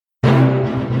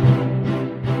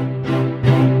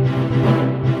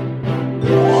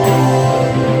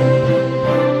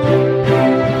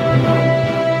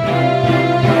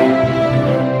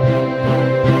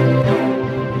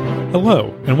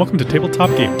and welcome to Tabletop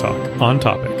Game Talk, On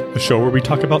Topic, the show where we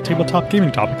talk about tabletop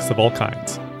gaming topics of all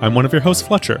kinds. I'm one of your hosts,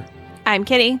 Fletcher. I'm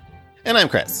Kitty. And I'm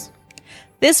Chris.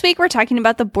 This week we're talking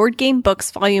about the Board Game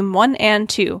Books Volume 1 and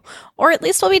 2, or at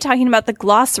least we'll be talking about the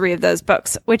glossary of those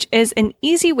books, which is an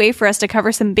easy way for us to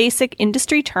cover some basic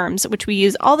industry terms which we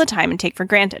use all the time and take for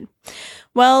granted.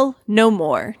 Well, no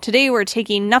more. Today we're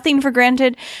taking nothing for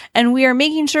granted, and we are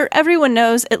making sure everyone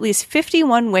knows at least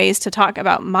 51 ways to talk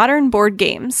about modern board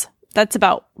games. That's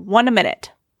about one a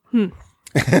minute. We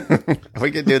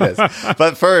can do this.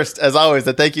 But first, as always,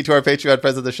 a thank you to our Patreon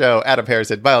friends of the show, Adam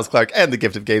Harrison, Miles Clark, and the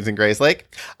Gift of Games in Grace Lake.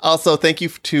 Also, thank you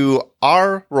to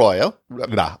Roy, for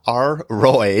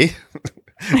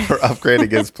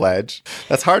upgrading his pledge.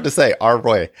 That's hard to say,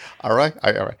 Roy. All right.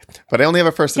 But I only have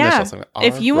a first initial. So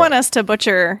if you want us to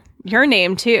butcher your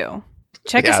name too,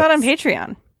 check us out on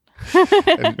Patreon.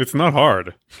 It's not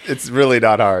hard. It's really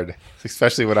not hard,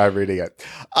 especially when I'm reading it.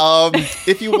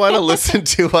 If you want to listen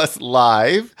to us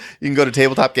live, you can go to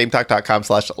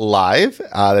tabletopgametalk.com/live.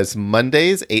 That's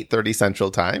Mondays, 8:30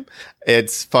 Central Time.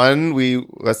 It's fun.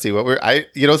 Let's see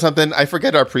what something. I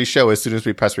forget our pre-show as soon as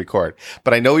we press record,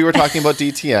 but I know we were talking about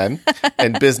DTN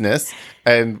and business,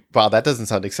 and wow, that doesn't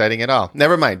sound exciting at all.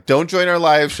 Never mind. Don't join our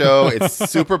live show. It's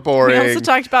super boring. We also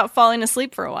talked about falling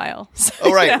asleep for a while. So,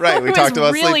 oh, right. We talked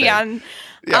about really sleeping.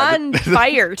 on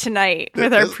fire tonight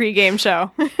with our pregame show.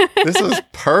 This was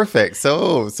perfect.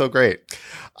 So great.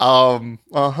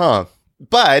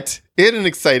 But in an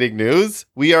exciting news,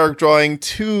 we are drawing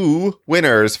 2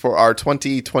 winners for our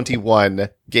 2021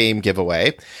 game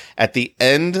giveaway. At the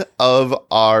end of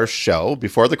our show,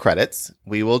 before the credits,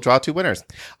 we will draw 2 winners.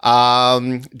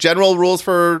 General rules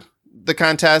for the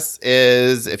contest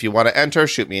is if you want to enter,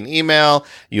 shoot me an email.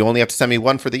 You only have to send me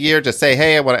one for the year. Just say,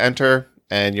 hey, I want to enter.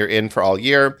 And you're in for all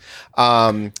year.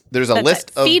 There's a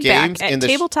list of games in the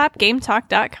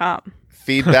tabletopgametalk.com.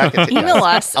 Feedback at Email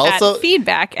us also, at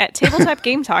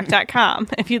feedback@tabletopgametalk.com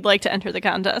if you'd like to enter the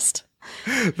contest.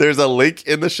 There's a link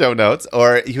in the show notes,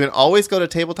 or you can always go to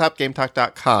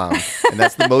tabletopgametalk.com, and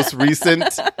that's the most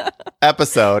recent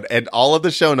episode, and all of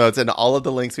the show notes and all of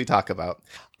the links we talk about.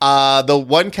 The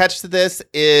one catch to this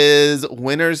is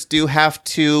winners do have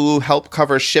to help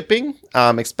cover shipping,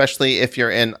 especially if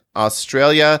you're in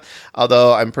Australia,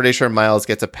 although I'm pretty sure Miles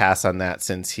gets a pass on that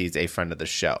since he's a friend of the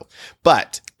show.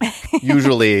 But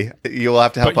usually you will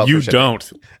have to help out you for shipping.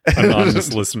 Don't,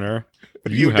 anonymous listener.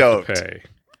 You have to pay.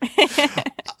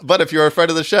 But if you're a friend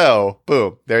of the show,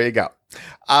 boom, there you go.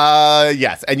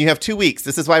 Yes, and you have 2 weeks.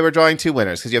 This is why we're drawing 2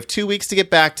 winners, because you have 2 weeks to get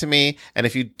back to me, and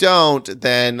if you don't,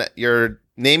 then your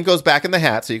name goes back in the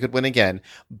hat, so you could win again,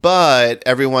 but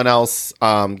everyone else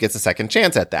gets a second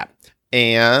chance at that.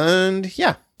 And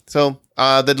yeah, so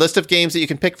the list of games that you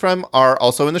can pick from are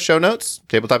also in the show notes,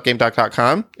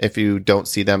 tabletopgametalk.com, if you don't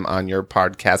see them on your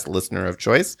podcast listener of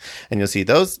choice, and you'll see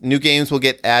those. New games will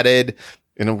get added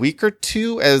in a week or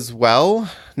 2 as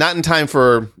well. Not in time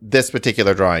for this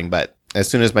particular drawing, but as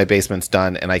soon as my basement's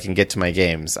done and I can get to my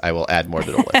games, I will add more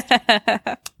to the list.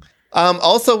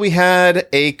 Also, we had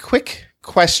a quick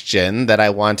question that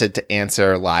I wanted to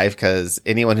answer live, because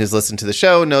anyone who's listened to the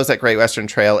show knows that Great Western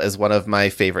Trail is one of my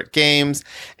favorite games.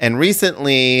 And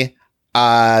recently,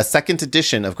 second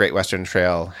edition of Great Western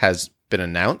Trail has been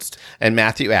announced. And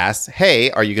Matthew asks,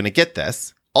 hey, are you going to get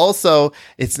this? Also,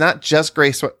 it's not just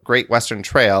Great Western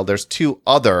Trail. There's 2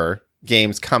 other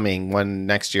games coming, one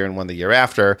next year and one the year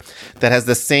after, that has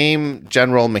the same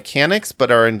general mechanics, but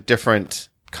are in different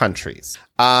countries.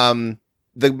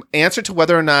 The answer to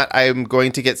whether or not I'm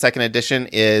going to get second edition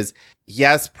is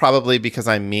yes, probably, because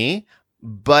I'm me.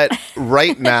 But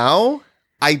right now,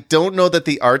 I don't know that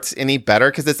the art's any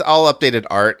better, because it's all updated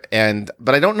art,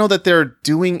 but I don't know that they're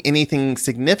doing anything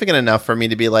significant enough for me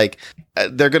to be like,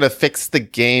 they're going to fix the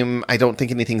game. I don't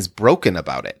think anything's broken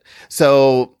about it.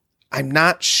 So I'm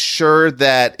not sure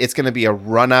that it's going to be a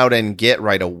run out and get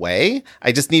right away.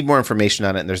 I just need more information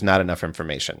on it, and there's not enough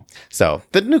information. So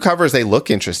the new covers, they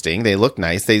look interesting. They look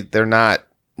nice. They're not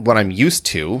what I'm used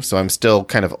to, so I'm still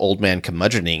kind of old man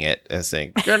curmudgeoning it as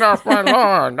saying, get off my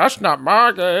lawn, that's not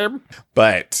my game.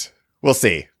 But we'll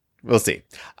see.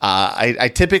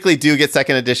 I typically do get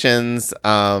second editions.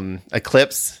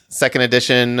 Eclipse second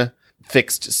edition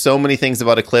fixed so many things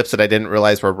about Eclipse that I didn't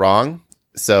realize were wrong.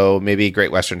 So maybe Great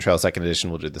Western Trail second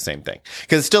edition will do the same thing,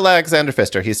 because it's still Alexander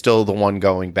Pfister. He's still the one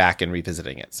going back and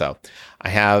revisiting it. So I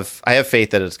have faith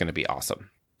that it's going to be awesome.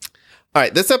 All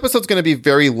right, this episode's going to be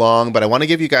very long, but I want to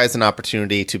give you guys an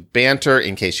opportunity to banter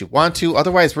in case you want to.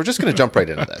 Otherwise, we're just going to jump right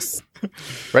into this.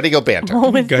 Ready, go banter.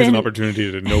 Give you guys an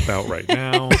opportunity to nope out right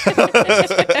now.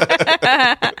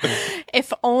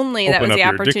 If only that Open was up the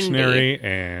your opportunity. dictionary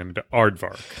and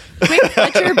aardvark. Quick,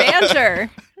 Fletcher,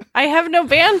 banter. I have no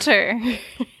banter.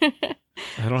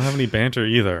 I don't have any banter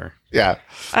either. Yeah.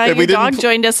 Your dog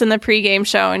joined us in the pregame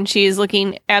show, and she's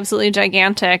looking absolutely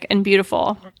gigantic and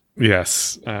beautiful.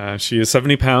 Yes. She is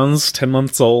 70 pounds, 10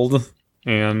 months old,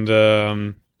 and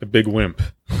a big wimp.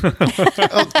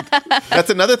 That's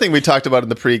another thing we talked about in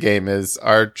the pregame is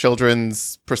our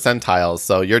children's percentiles.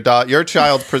 So your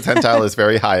child's percentile is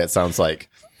very high, it sounds like.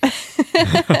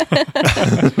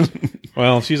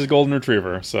 Well, she's a golden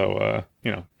retriever, so,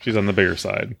 she's on the bigger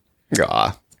side.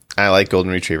 Aw, I like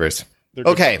golden retrievers. They're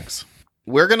good Okay. dogs.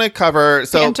 We're going to cover...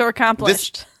 Banter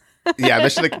accomplished.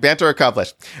 Mission banter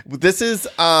accomplished. This is,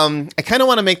 I kind of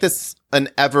want to make this an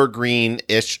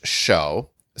evergreen-ish show.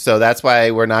 So that's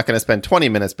why we're not going to spend 20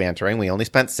 minutes bantering. We only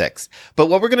spent 6. But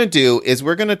what we're going to do is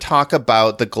we're going to talk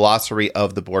about the glossary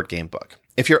of the board game book.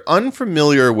 If you're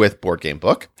unfamiliar with Board Game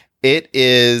Book, it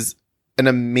is an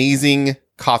amazing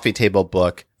coffee table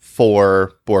book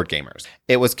for board gamers.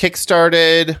 It was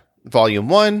kickstarted Volume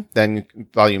 1, then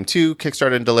Volume 2,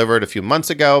 kickstarted and delivered a few months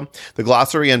ago. The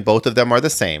glossary in both of them are the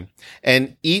same.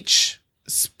 And each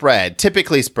spread,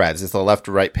 typically spreads, it's the left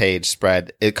to right page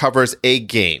spread, it covers a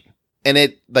game. And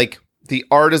the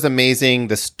art is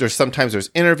amazing. Sometimes there's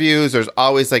interviews. There's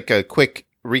always like a quick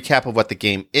recap of what the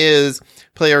game is,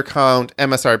 player count,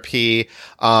 MSRP.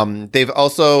 They've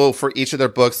also, for each of their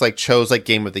books, chose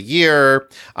Game of the Year.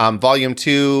 Volume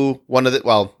 2,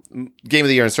 Game of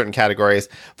the Year in certain categories.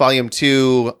 Volume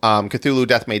 2, Cthulhu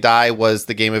Death May Die was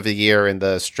the Game of the Year in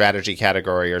the strategy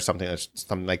category or something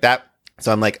like that.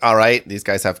 So I'm like, all right, these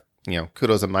guys have,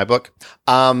 kudos in my book.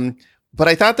 But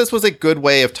I thought this was a good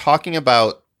way of talking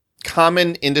about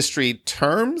common industry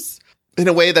terms in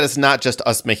a way that is not just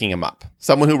us making them up.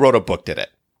 Someone who wrote a book did it,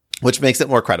 which makes it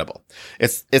more credible.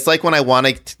 It's like when I want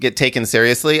to get taken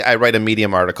seriously, I write a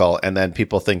Medium article and then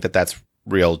people think that that's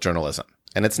real journalism.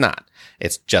 And it's not.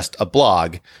 It's just a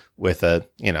blog with a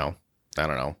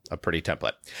pretty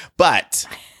template. But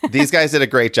these guys did a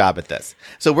great job at this.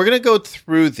 So we're going to go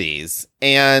through these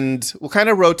and we'll kind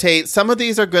of rotate. Some of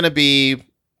these are going to be...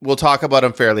 We'll talk about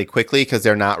them fairly quickly because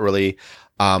they're not really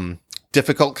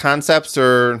difficult concepts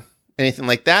or anything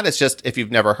like that. It's just if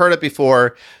you've never heard it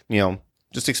before,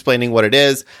 just explaining what it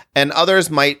is. And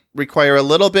others might require a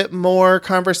little bit more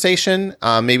conversation,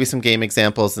 maybe some game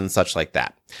examples and such like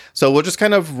that. So we'll just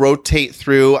kind of rotate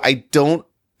through. I don't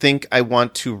think I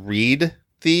want to read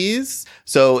these.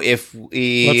 So if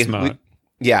Let's not.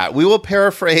 we will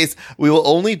paraphrase. We will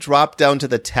only drop down to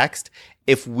the text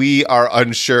if we are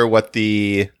unsure what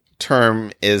the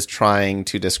term is trying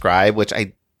to describe, which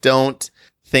I don't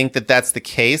think that that's the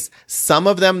case. Some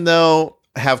of them, though,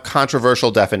 have controversial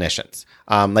definitions,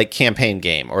 like campaign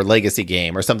game or legacy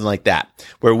game or something like that,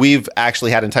 where we've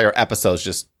actually had entire episodes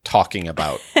just talking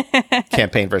about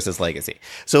campaign versus legacy.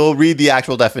 So we'll read the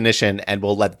actual definition and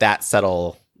we'll let that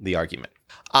settle the argument.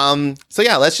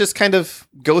 Let's just kind of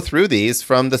go through these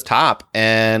from the top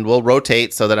and we'll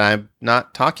rotate so that I'm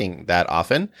not talking that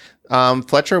often.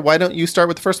 Fletcher, why don't you start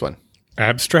with the first one?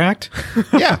 Abstract?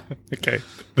 Yeah. Okay.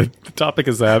 The topic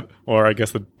is the word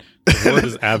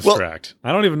is abstract.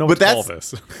 I don't even know what to call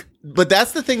this. But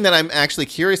that's the thing that I'm actually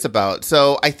curious about.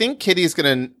 So I think Kitty's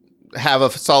going to have a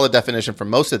solid definition for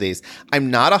most of these. I'm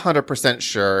not 100%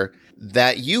 sure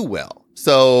that you will.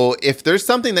 So if there's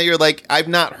something that you're like, I've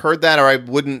not heard that or I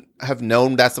wouldn't have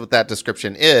known that's what that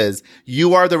description is,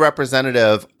 you are the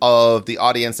representative of the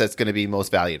audience that's going to be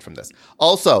most valued from this.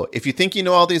 Also, if you think you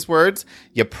know all these words,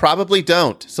 you probably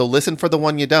don't. So listen for the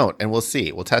one you don't, and we'll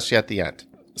see. We'll test you at the end.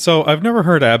 So I've never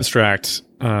heard abstract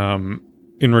in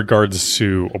regards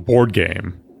to a board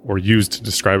game or used to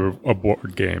describe a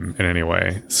board game in any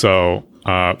way. So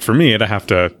for me, I'd have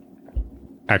to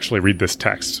actually read this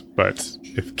text. But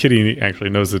if Kitty actually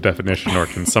knows the definition or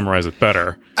can summarize it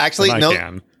better, actually, than I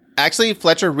can. Actually,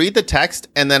 Fletcher, read the text,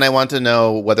 and then I want to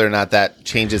know whether or not that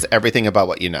changes everything about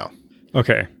what you know.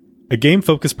 Okay. A game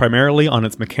focused primarily on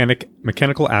its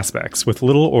mechanical aspects, with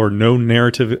little or no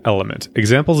narrative element.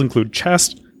 Examples include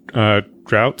chess,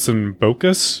 Droughts and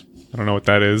Bocus. I don't know what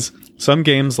that is. Some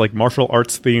games, like martial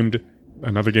arts themed,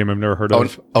 another game I've never heard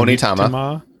of,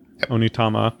 Onitama.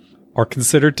 Onitama, are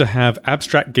considered to have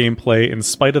abstract gameplay in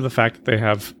spite of the fact that they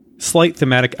have slight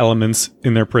thematic elements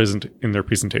in their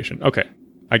presentation. Okay,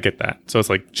 I get that. So it's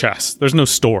like chess. There's no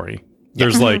story.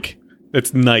 There's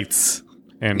it's knights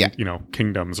and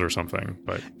kingdoms or something.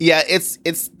 But yeah, it's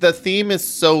the theme is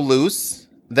so loose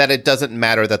that it doesn't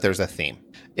matter that there's a theme.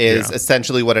 Is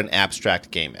essentially what an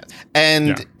abstract game is,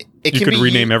 and it you can could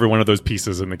rename every one of those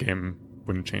pieces in the game.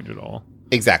 Wouldn't change at all.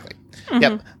 Exactly. Mm-hmm.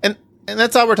 Yep. And And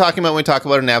that's all we're talking about when we talk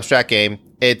about an abstract game.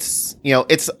 It's,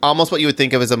 it's almost what you would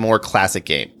think of as a more classic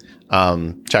game.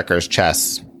 Checkers,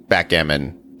 chess,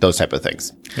 backgammon, those type of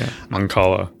things. Yeah,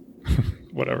 Mancala,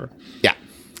 whatever. Yeah.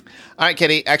 All right,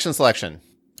 Kitty, action selection.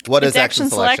 What is action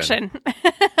selection?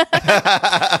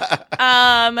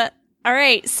 All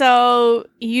right. So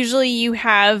usually you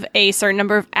have a certain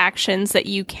number of actions that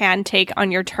you can take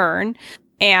on your turn,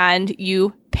 and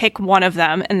you pick one of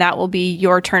them, and that will be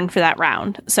your turn for that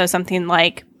round. So something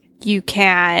like you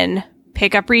can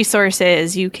pick up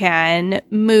resources, you can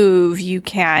move, you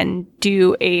can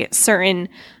do a certain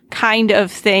kind of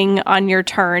thing on your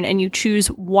turn, and you choose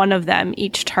one of them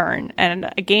each turn.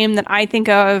 And a game that I think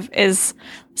of is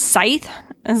Scythe,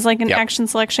 as like an action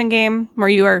selection game where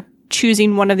you are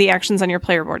choosing one of the actions on your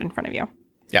player board in front of you.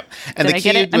 Yep. And Did I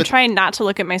get it? I'm trying not to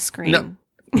look at my screen.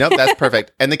 Nope, that's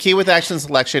perfect. And the key with action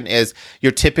selection is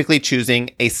you're typically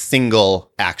choosing a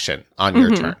single action on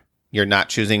your turn. You're not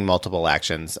choosing multiple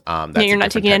actions. You're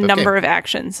not taking a number of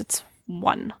actions. It's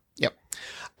one. Yep.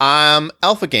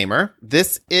 Alpha gamer.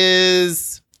 This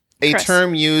is a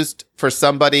term used for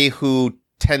somebody who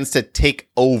tends to take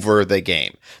over the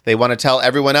game. They want to tell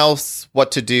everyone else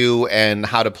what to do and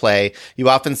how to play. You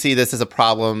often see this as a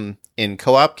problem in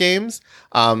co-op games,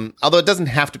 although it doesn't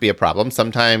have to be a problem.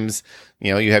 Sometimes,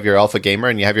 you have your alpha gamer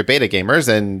and you have your beta gamers,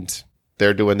 and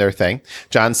they're doing their thing.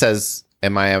 John says,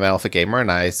 am I an alpha gamer?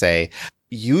 And I say,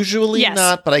 usually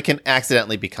not, but I can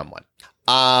accidentally become one.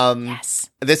 Yes.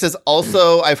 This is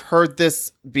also, I've heard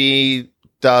this be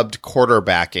dubbed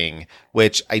quarterbacking,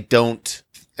 which I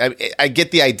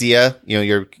get the idea.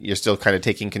 You're still kind of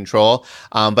taking control,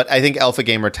 but I think alpha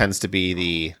gamer tends to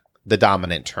be the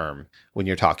dominant term when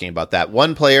you're talking about that.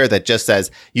 One player that just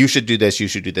says, you should do this, you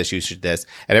should do this, you should do this,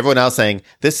 and everyone else saying,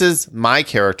 this is my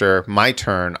character, my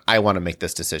turn, I want to make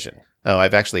this decision. Oh,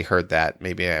 I've actually heard that.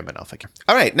 Maybe I am an alpha gamer.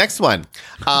 All right, next one.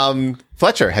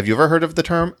 Fletcher, have you ever heard of the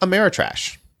term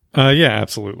Ameritrash? Yeah,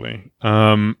 absolutely.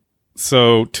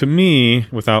 So to me,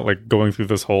 without like going through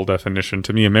this whole definition,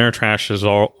 to me, Ameritrash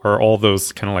are all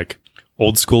those kind of like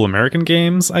old school American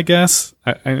games, I guess.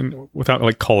 And without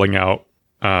like calling out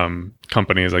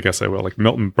companies, I guess I will, like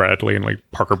Milton Bradley and like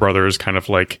Parker Brothers, kind of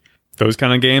like those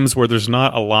kind of games where there's a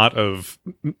lot of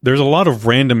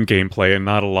random gameplay and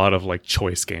not a lot of like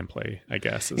choice gameplay, I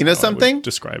guess. Something? I would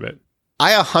describe it.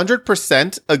 I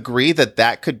 100% agree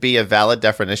that could be a valid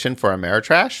definition for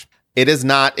Ameritrash. It is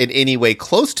not in any way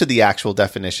close to the actual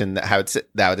definition that how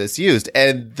it's used.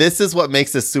 And this is what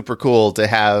makes this super cool to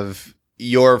have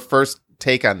your first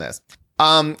take on this.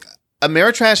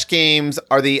 Ameritrash games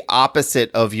are the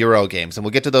opposite of Euro games, and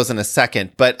we'll get to those in a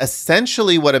second. But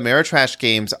essentially what Ameritrash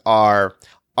games are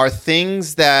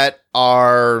things that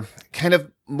are kind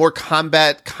of more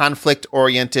combat,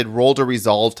 conflict-oriented,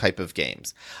 roll-to-resolve type of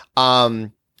games.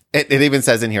 It even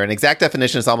says in here, an exact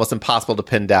definition is almost impossible to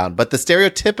pin down, but the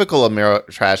stereotypical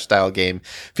Ameritrash style game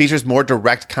features more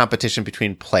direct competition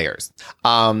between players.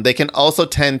 They can also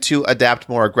tend to adapt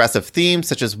more aggressive themes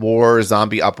such as war,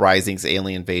 zombie uprisings,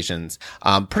 alien invasions.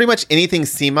 Pretty much anything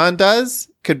CMON does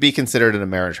could be considered an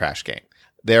Ameritrash game.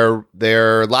 There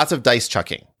are lots of dice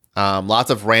chucking, lots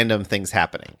of random things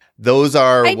happening. Those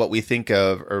are what we think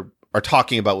of or are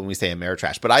talking about when we say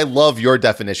Ameritrash. But I love your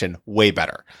definition way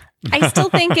better. I still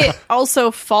think it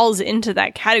also falls into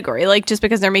that category. Like, just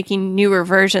because they're making newer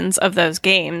versions of those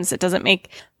games, it doesn't make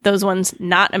those ones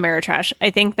not Ameritrash. I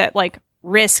think that, like,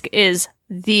 Risk is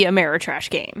the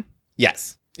Ameritrash game.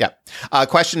 Yes. Yeah.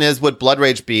 Question is, would Blood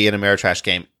Rage be an Ameritrash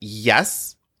game?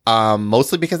 Yes.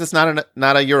 Mostly because it's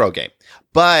not a Euro game.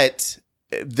 But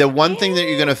the one thing that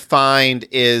you're going to find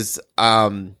is...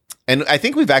 and I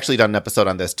think we've actually done an episode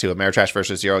on this too, Ameritrash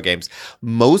versus Euro games.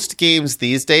 Most games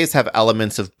these days have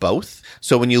elements of both.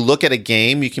 So when you look at a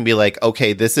game, you can be like,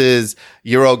 okay, this is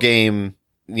Euro game,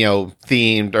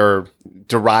 themed or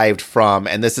derived from,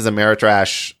 and this is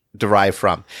Ameritrash derived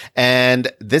from.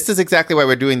 And this is exactly why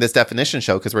we're doing this definition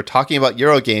show, because we're talking about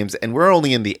Euro games and we're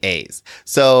only in the A's.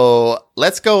 So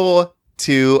let's go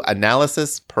to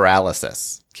analysis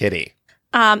paralysis. Kitty.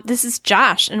 This is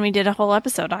Josh, and we did a whole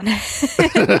episode on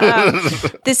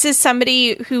it. This is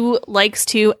somebody who likes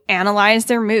to analyze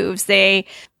their moves. They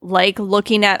like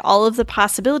looking at all of the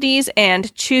possibilities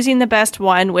and choosing the best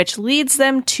one, which leads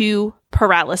them to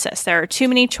paralysis. There are too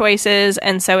many choices,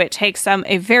 and so it takes them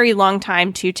a very long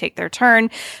time to take their turn,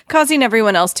 causing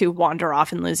everyone else to wander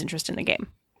off and lose interest in the game.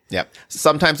 Yep.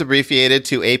 Sometimes abbreviated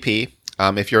to AP.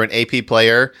 If you're an AP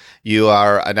player, you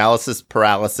are analysis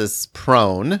paralysis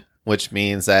prone, which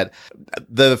means that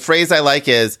the phrase I like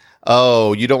is,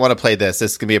 oh, you don't want to play this.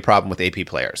 This can be a problem with AP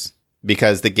players.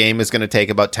 because the game is going to take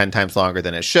about 10 times longer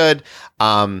than it should,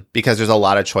 because there's a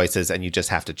lot of choices and you just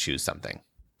have to choose something.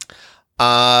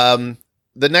 The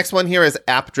next one here is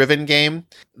app-driven game.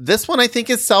 This one I think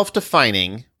is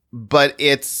self-defining, but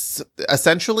it's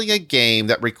essentially a game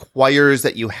that requires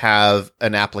that you have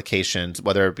an application,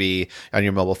 whether it be on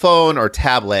your mobile phone or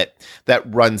tablet, that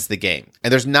runs the game.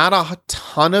 And there's not a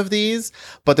ton of these,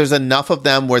 but there's enough of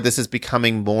them where this is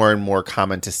becoming more and more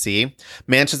common to see.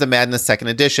 Mansions of Madness 2nd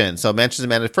Edition. So Mansions of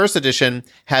Madness 1st Edition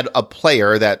had a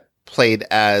player that played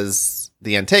as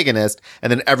the antagonist,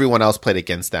 and then everyone else played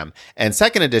against them. And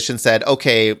 2nd Edition said,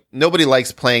 okay, nobody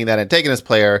likes playing that antagonist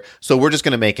player, so we're just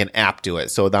going to make an app do it.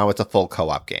 So now it's a full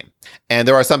co-op game. And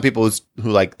there are some people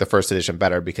who like the 1st Edition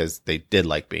better because they did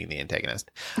like being the antagonist.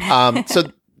 So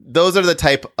those are the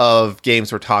type of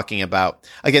games we're talking about.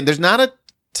 Again, there's not a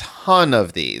ton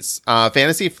of these.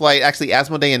 Fantasy Flight, actually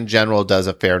Asmodee in general does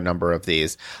a fair number of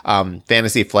these.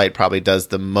 Fantasy Flight probably does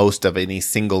the most of any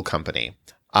single company.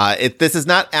 This is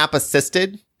not app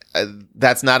assisted.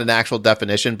 That's not an actual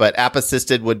definition, but app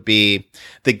assisted would be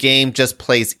the game just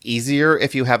plays easier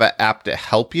if you have an app to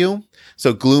help you.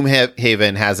 So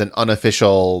Gloomhaven has an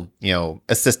unofficial,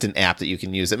 assistant app that you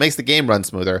can use. It makes the game run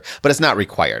smoother, but it's not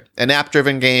required. An app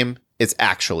driven game is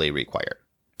actually required.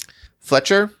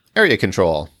 Fletcher, area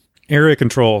control. Area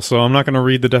control. So I'm not going to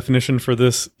read the definition for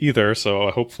this either,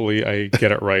 so hopefully I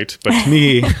get it right. But to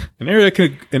me, an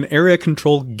area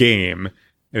control game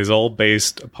is all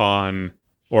based upon,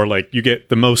 or like you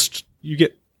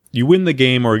win the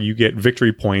game, or you get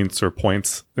victory points or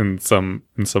points in some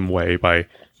way by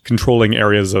controlling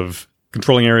areas of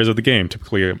the game,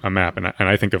 typically a map. And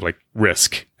I think of like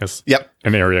Risk as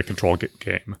an area control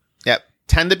game. Yep.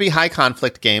 Tend to be high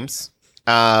conflict games.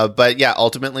 But yeah,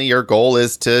 ultimately your goal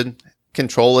is to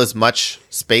control as much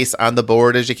space on the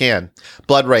board as you can.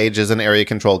 Blood Rage is an area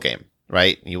control game,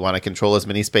 right? You want to control as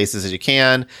many spaces as you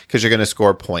can because you're going to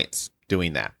score points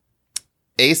doing that.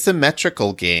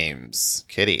 Asymmetrical games.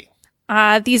 Kitty.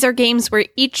 These are games where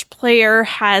each player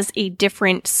has a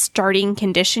different starting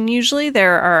condition. Usually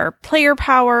there are player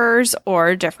powers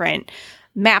or different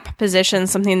map positions,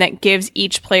 something that gives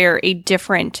each player a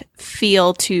different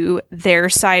feel to their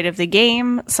side of the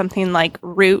game. Something like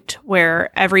Root, where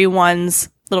everyone's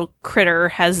little critter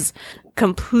has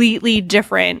completely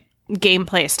different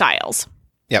gameplay styles.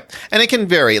 Yep. And it can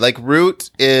vary. Like Root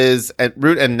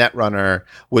and Netrunner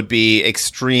would be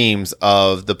extremes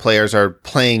of the players are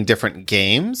playing different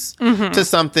games to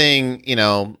something,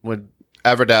 with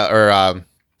Everdell or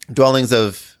Dwellings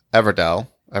of Everdell.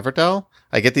 Everdell?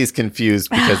 I get these confused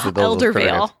because of the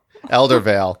Eldervale.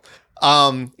 Eldervale.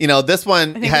 This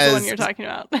one I think has it's the one you're talking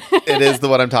about. It is the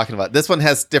one I'm talking about. This one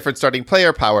has different starting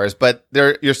player powers, but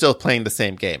you're still playing the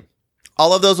same game.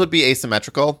 All of those would be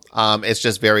asymmetrical. It's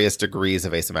just various degrees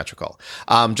of asymmetrical.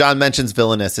 John mentions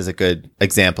Villainous is a good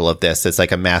example of this. It's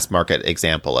like a mass market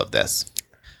example of this.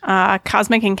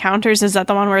 Cosmic Encounters, is that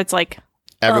the one where it's like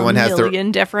everyone has their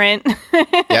different?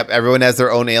 Yep, everyone has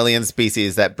their own alien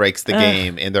species that breaks the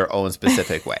game in their own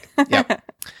specific way. Yep.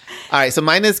 All right, so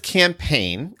mine is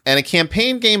campaign. And a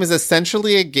campaign game is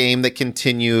essentially a game that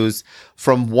continues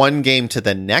from one game to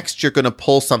the next. You're going to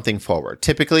pull something forward.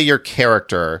 Typically your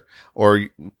character is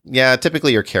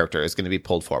going to be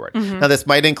pulled forward. Now, this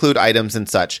might include items and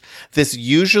such. This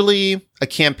usually, a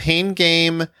campaign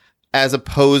game, as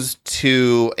opposed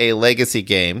to a legacy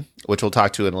game, which we'll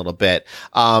talk to in a little bit,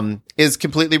 is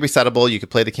completely resettable. You could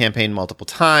play the campaign multiple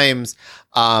times.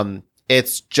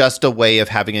 It's just a way of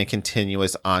having a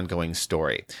continuous ongoing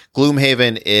story.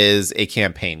 Gloomhaven is a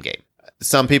campaign game.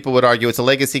 Some people would argue it's a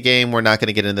legacy game. We're not going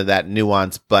to get into that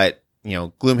nuance, but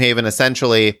Gloomhaven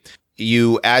essentially,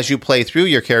 as you play through,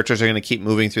 your characters are going to keep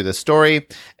moving through the story,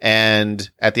 and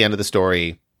at the end of the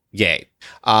story, yay.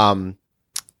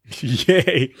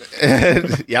 Yay.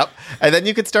 Yep. And then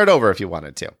you could start over if you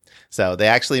wanted to. So they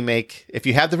actually if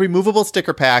you have the removable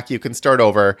sticker pack, you can start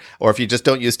over. Or if you just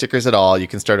don't use stickers at all, you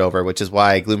can start over, which is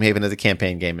why Gloomhaven is a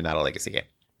campaign game and not a legacy game.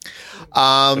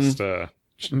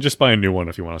 Just buy a new one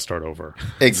if you want to start over.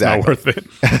 Exactly. It's not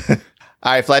worth it.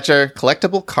 All right, Fletcher,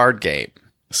 collectible card game.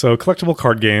 So collectible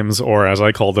card games, or as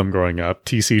I called them growing up,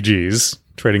 TCGs,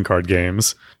 trading card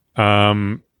games.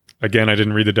 Again, I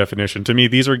didn't read the definition. To me,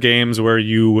 these are games where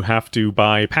you have to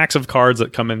buy packs of cards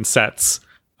that come in sets,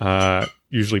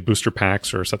 usually booster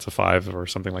packs or sets of 5 or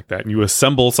something like that. And you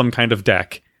assemble some kind of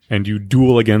deck and you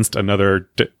duel against another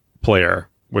player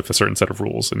with a certain set of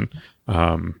rules. And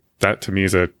that to me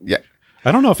is I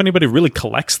don't know if anybody really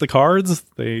collects the cards.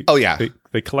 They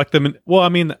collect them.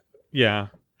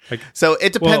 So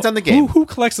it depends on the game. Who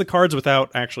collects the cards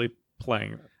without actually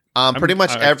playing them? Pretty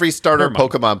much every starter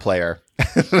Pokemon player.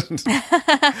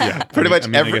 Yeah, Pretty much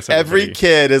every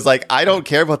kid is like, I don't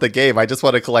care about the game. I just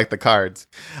want to collect the cards.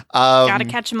 Gotta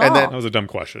catch them all. That was a dumb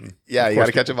question. Yeah, you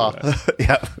gotta catch them all.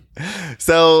 Yeah.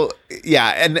 So yeah,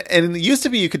 and it used to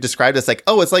be you could describe this like,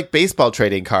 oh, it's like baseball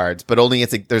trading cards, but only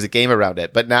there's a game around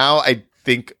it. But now I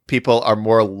think people are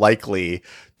more likely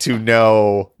to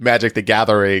know Magic the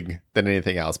Gathering than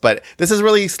anything else. But this is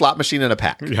really slot machine in a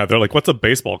pack. Yeah, they're like, what's a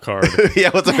baseball card?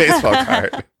 Yeah, what's a baseball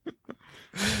card?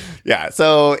 Yeah,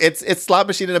 so it's slot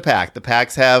machine in a pack. The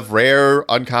packs have rare,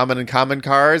 uncommon, and common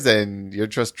cards, and you're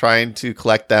just trying to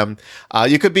collect them.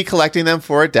 You could be collecting them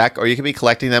for a deck, or you could be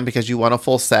collecting them because you want a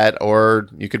full set, or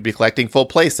you could be collecting full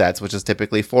play sets, which is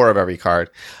typically 4 of every card.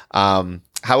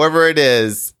 However it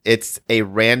is, it's a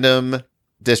random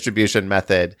distribution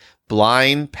method,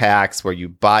 blind packs where you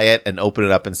buy it and open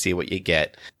it up and see what you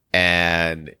get.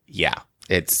 And yeah,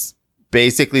 it's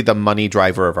basically the money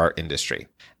driver of our industry.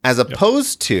 As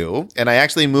opposed to, and I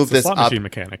actually moved this slot up. Machine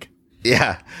mechanic.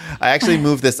 Yeah, I actually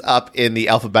moved this up in the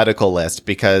alphabetical list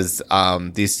because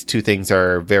these two things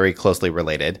are very closely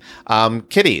related.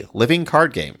 Kitty, living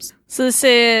card games. So this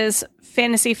is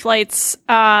Fantasy Flight's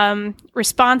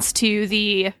response to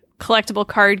the collectible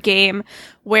card game,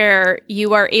 where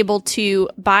you are able to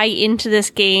buy into this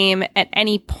game at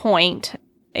any point,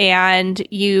 and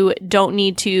you don't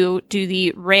need to do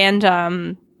the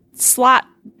random slot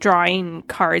drawing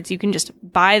cards. You can just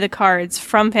buy the cards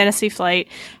from Fantasy Flight,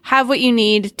 have what you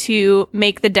need to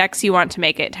make the decks you want to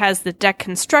make. It has the deck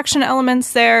construction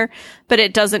elements there, but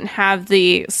it doesn't have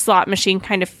the slot machine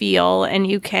kind of feel, and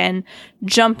you can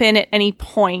jump in at any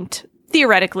point,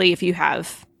 theoretically, if you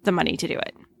have the money to do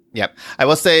it. Yep. I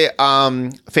will say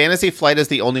Fantasy Flight is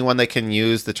the only one that can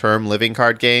use the term living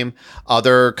card game.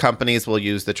 Other companies will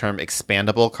use the term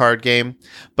expandable card game.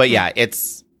 But yeah,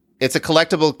 it's a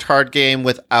collectible card game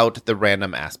without the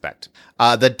random aspect.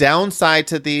 The downside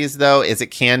to these, though, is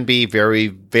it can be very,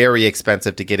 very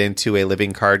expensive to get into a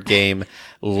living card game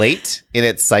late in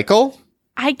its cycle.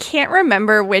 I can't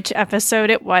remember which episode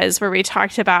it was where we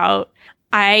talked about,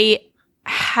 I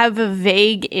have a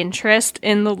vague interest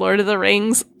in the Lord of the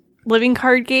Rings living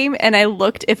card game, and I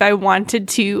looked if I wanted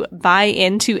to buy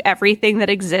into everything that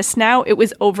exists now. It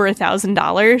was over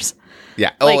 $1,000.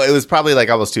 Yeah. It was probably like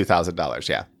almost $2,000.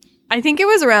 Yeah. I think it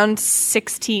was around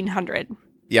 $1,600.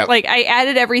 Yeah. Like, I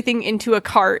added everything into a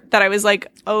cart that I was like,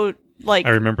 oh, like, I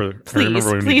remember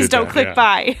when please don't click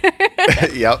buy.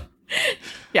 Yep.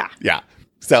 Yeah. Yeah.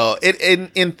 So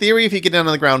in theory, if you get down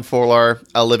on the ground floor,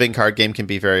 a living card game can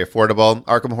be very affordable.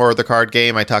 Arkham Horror, the card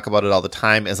game, I talk about it all the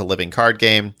time, as a living card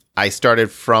game. I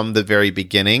started from the very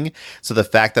beginning. So the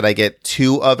fact that I get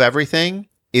 2 of everything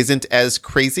isn't as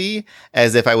crazy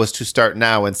as if I was to start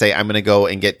now and say, I'm going to go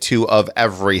and get 2 of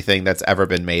everything that's ever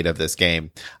been made of this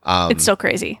game. It's so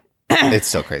crazy. It's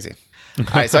so crazy. All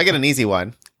right. So I get an easy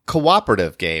one.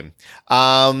 Cooperative game.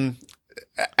 I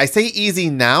say easy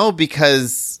now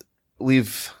because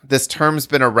this term's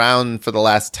been around for the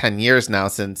last 10 years now,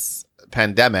 since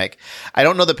Pandemic. I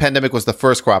don't know that Pandemic was the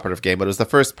first cooperative game, but it was the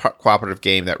first cooperative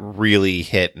game that really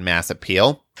hit mass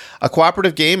appeal. A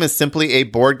cooperative game is simply a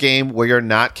board game where you're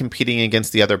not competing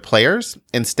against the other players.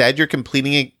 Instead, you're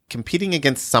competing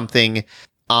against something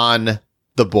on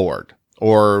the board,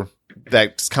 or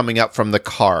that's coming up from the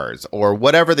cards, or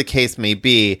whatever the case may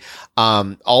be.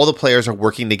 All the players are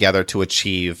working together to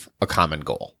achieve a common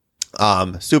goal.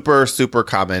 Super, super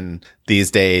common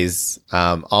these days.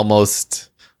 Almost,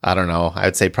 I don't know, I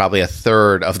would say probably a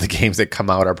third of the games that come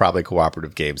out are probably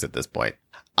cooperative games at this point.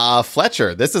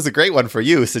 Fletcher, this is a great one for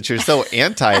you since you're so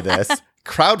anti this.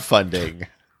 Crowdfunding.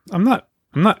 I'm not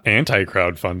anti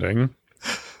crowdfunding.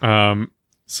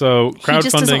 So crowdfunding, he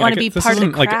just doesn't want to be part of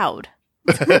the crowd.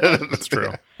 That's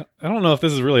true. I don't know if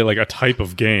this is really like a type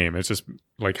of game. It's just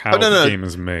like how the game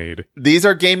is made. These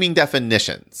are gaming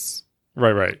definitions.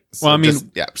 Right. So well, I mean,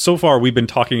 so far we've been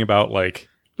talking about like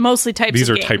mostly types. These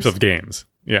of are games. Types of games.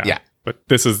 Yeah. But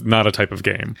this is not a type of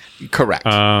game. Correct.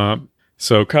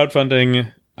 So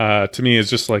crowdfunding to me is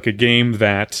just like a game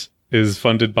that is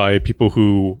funded by people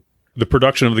who the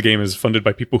production of the game is funded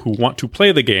by people who want to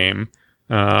play the game.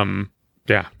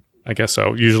 Yeah, I guess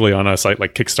so. Usually on a site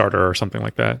like Kickstarter or something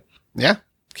like that. Yeah.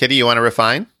 Kitty, you want to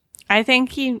refine? I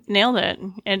think he nailed it.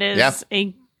 It is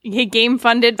a game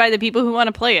funded by the people who want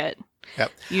to play it.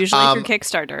 Yep. Usually through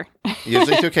Kickstarter.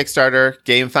 Usually through Kickstarter.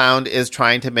 GameFound is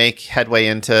trying to make headway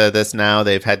into this now.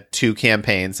 They've had 2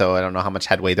 campaigns, so I don't know how much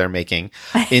headway they're making.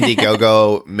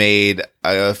 Indiegogo made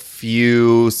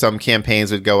some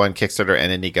campaigns would go on Kickstarter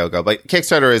and Indiegogo. But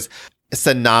Kickstarter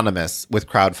synonymous with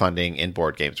crowdfunding in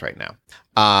board games right now.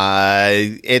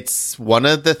 It's one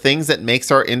of the things that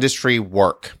makes our industry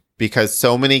work, because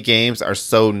so many games are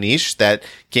so niche that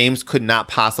games could not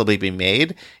possibly be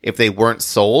made if they weren't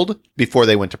sold before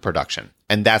they went to production.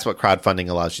 And that's what crowdfunding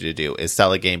allows you to do, is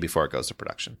sell a game before it goes to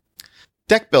production.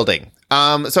 Deck building. So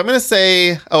I'm going to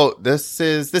say, this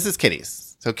is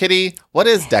Kitty's. So Kitty, what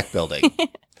is deck building?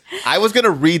 I was going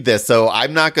to read this, so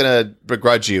I'm not going to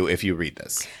begrudge you if you read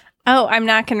this. Oh, I'm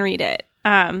not going to read it.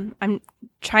 I'm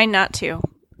trying not to.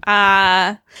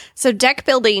 So deck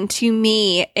building, to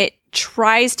me, it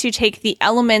tries to take the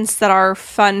elements that are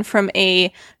fun from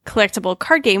a collectible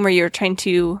card game where you're trying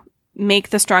to make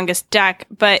the strongest deck,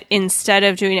 but instead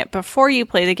of doing it before you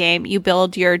play the game, you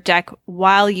build your deck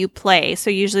while you play. So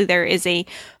usually there is a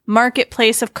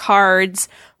marketplace of cards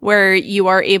where you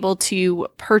are able to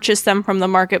purchase them from the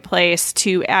marketplace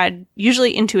to add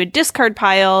usually into a discard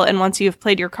pile. And once you've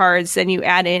played your cards, then you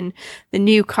add in the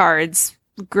new cards,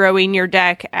 growing your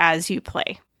deck as you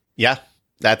play. Yeah,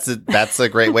 that's a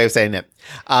great way of saying it.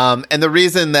 And the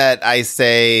reason that I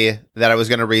say that I was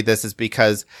going to read this is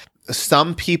because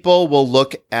some people will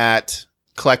look at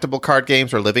collectible card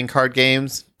games or living card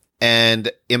games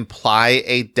and imply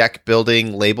a deck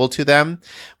building label to them.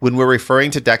 When we're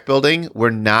referring to deck building, we're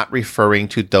not referring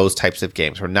to those types of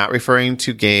games. We're not referring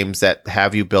to games that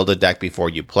have you build a deck before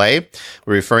you play.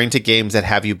 We're referring to games that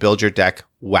have you build your deck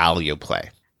while you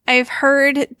play. I've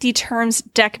heard the terms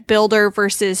deck builder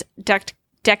versus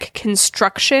deck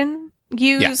construction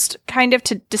used kind of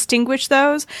to distinguish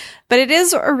those, but it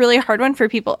is a really hard one for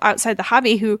people outside the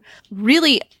hobby who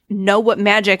really know what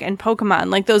Magic and Pokemon,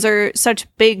 like those are such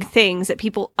big things that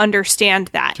people understand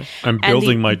that. I'm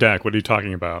building my deck. What are you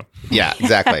talking about? Yeah,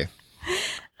 exactly.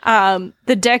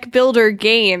 The deck builder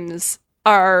games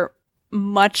are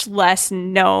much less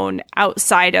known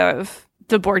outside of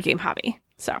the board game hobby.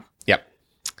 So yep,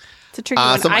 it's a tricky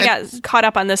one. I got caught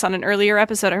up on this on an earlier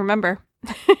episode, I remember.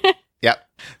 Yep.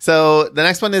 So the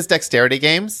next one is dexterity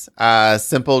games.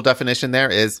 Simple definition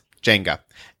there is Jenga.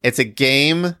 It's a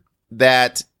game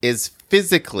that is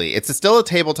it's still a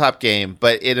tabletop game,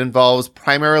 but it involves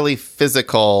primarily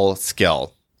physical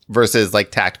skill versus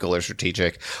like tactical or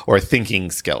strategic or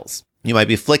thinking skills. You might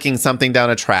be flicking something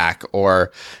down a track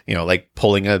or, like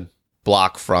pulling a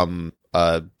block from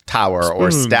a tower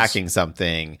or stacking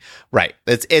something. Right.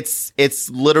 It's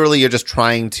literally you're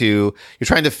trying to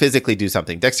physically do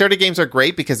something. Dexterity games are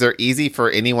great because they're easy for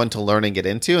anyone to learn and get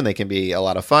into, and they can be a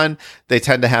lot of fun. They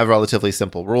tend to have relatively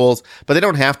simple rules, but they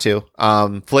don't have to.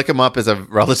 Flick 'em Up is a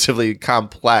relatively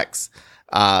complex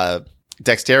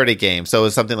dexterity game. So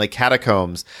it's something like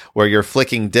Catacombs, where you're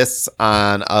flicking discs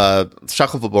on a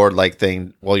shuffleboard like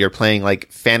thing while you're playing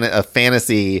like a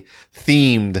fantasy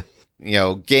themed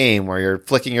game where you're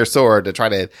flicking your sword to try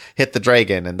to hit the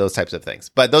dragon and those types of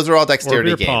things. But those are all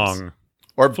dexterity games. Pong.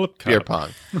 Or beer pong.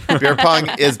 Beer pong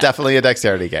is definitely a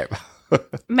dexterity game.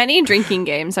 Many drinking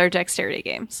games are dexterity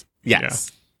games.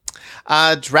 Yes.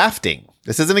 Yeah. Drafting.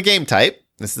 This isn't a game type.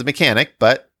 This is a mechanic,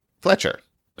 but Fletcher.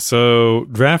 So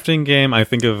drafting game, I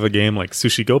think of a game like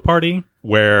Sushi Go Party,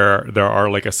 where there are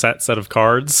like a set of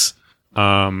cards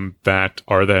that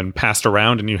are then passed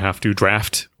around, and you have to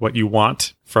draft what you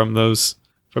want from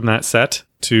that set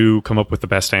to come up with the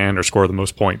best hand or score the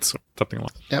most points, something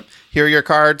like that. Yep. Here are your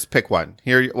cards. Pick one.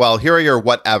 Here are your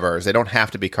whatevers. They don't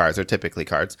have to be cards. They're typically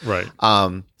cards. Right.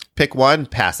 Pick one,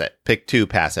 pass it. Pick two,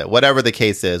 pass it. Whatever the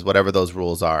case is, whatever those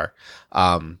rules are.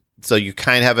 So you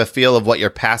kind of have a feel of what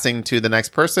you're passing to the next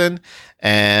person,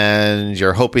 and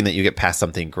you're hoping that you get past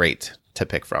something great to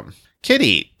pick from.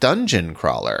 Kitty, Dungeon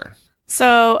Crawler.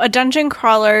 So a dungeon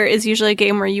crawler is usually a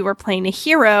game where you are playing a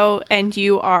hero and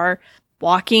you are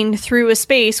walking through a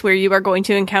space where you are going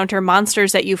to encounter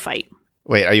monsters that you fight.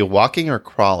 Wait, are you walking or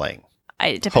crawling?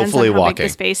 It depends Hopefully on how walking. big the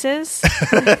space is.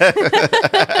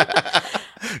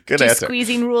 Good Do answer.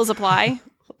 Squeezing rules apply?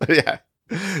 Yeah.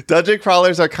 Dungeon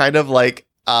crawlers are kind of like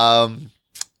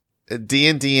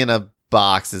D&D in a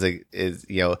box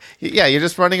you're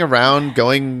just running around,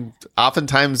 going,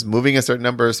 oftentimes moving a certain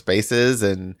number of spaces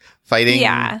and fighting.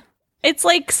 Yeah. It's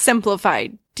like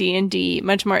simplified D&D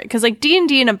much more, because like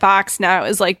D&D in a box now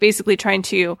is like basically trying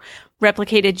to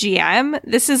replicate a GM.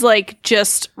 This is like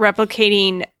just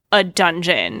replicating a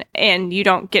dungeon, and you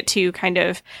don't get to kind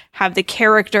of have the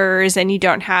characters, and you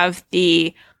don't have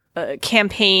the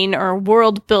campaign or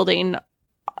world building.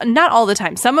 Not all the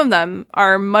time. Some of them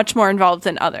are much more involved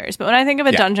than others. But when I think of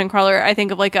a dungeon crawler, I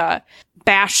think of like a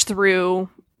bash through,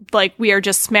 like we are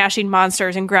just smashing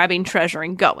monsters and grabbing treasure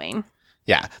and going.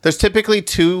 Yeah. There's typically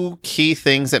two key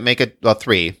things that make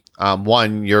three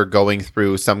One, you're going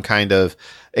through some kind of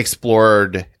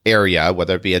explored area,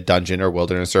 whether it be a dungeon or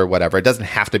wilderness or whatever. It doesn't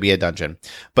have to be a dungeon.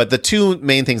 But the two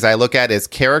main things I look at is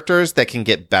characters that can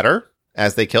get better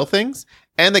as they kill things,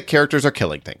 and that characters are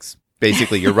killing things.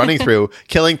 Basically, you're running through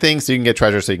killing things so you can get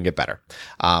treasure so you can get better.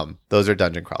 Those are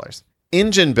dungeon crawlers.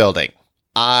 Engine building.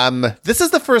 This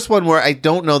is the first one where I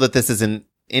don't know that this is in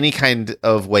any kind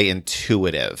of way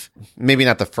intuitive. Maybe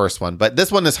not the first one, but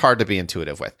this one is hard to be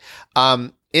intuitive with.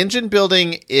 Engine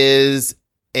building is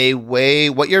a way,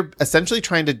 what you're essentially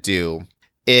trying to do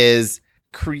is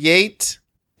create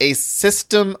a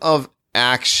system of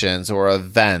actions or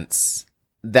events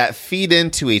that feed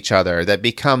into each other that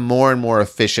become more and more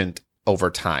efficient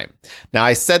over time. Now,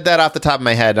 I said that off the top of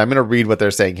my head. I'm going to read what they're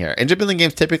saying here. Engine building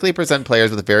games typically present players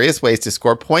with various ways to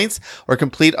score points or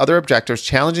complete other objectives,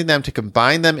 challenging them to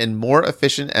combine them in more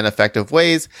efficient and effective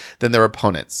ways than their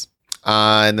opponents.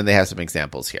 And then they have some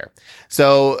examples here.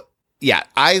 So, yeah,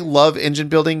 I love engine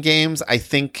building games. I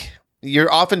think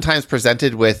you're oftentimes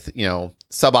presented with,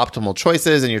 suboptimal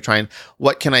choices, and you're trying,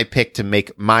 what can I pick to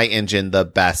make my engine the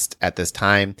best at this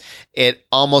time? It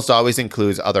almost always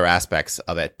includes other aspects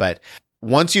of it. But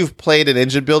once you've played an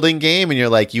engine building game and you're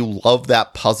like, you love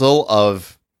that puzzle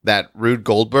of that Rube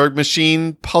Goldberg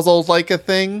machine puzzle like a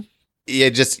thing, you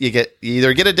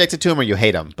either get addicted to them or you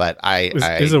hate them. But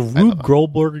is a Rube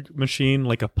Goldberg machine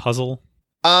like a puzzle?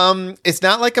 It's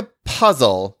not like a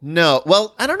puzzle. No.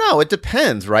 Well, I don't know. It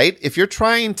depends, right? If you're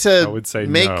trying to I would say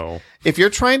no. If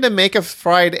you're trying to make a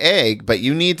fried egg, but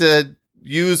you need to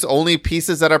use only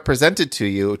pieces that are presented to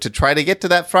you to try to get to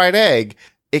that fried egg,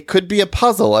 it could be a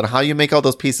puzzle on how you make all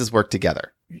those pieces work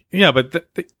together. Yeah, but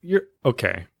you're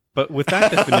okay. But with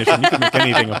that definition, you can make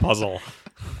anything a puzzle.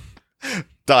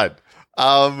 Done.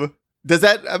 Does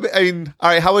that, I mean, all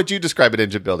right, how would you describe an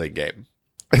engine building game?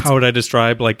 How would I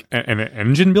describe like an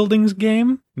engine buildings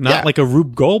game? Not like a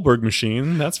Rube Goldberg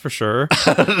machine, that's for sure.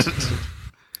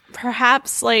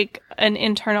 Perhaps like an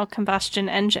internal combustion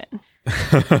engine.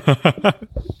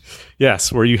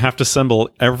 Yes, where you have to assemble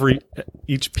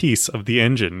each piece of the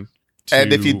engine.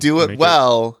 And if you do it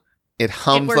well, it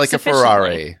hums like a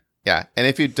Ferrari. Yeah. And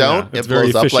if you don't, it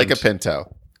blows up like a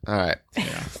Pinto. All right.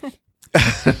 Yeah.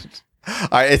 All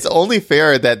right. It's only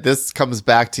fair that this comes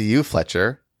back to you,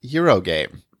 Fletcher.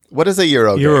 Eurogame. What is a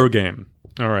Eurogame?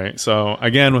 All right. So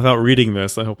again, without reading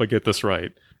this, I hope I get this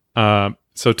right.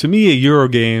 So to me, a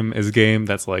Eurogame is a game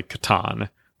that's like Catan,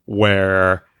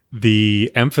 where the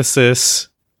emphasis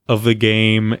of the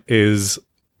game is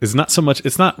not so much,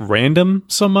 it's not random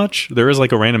so much. There is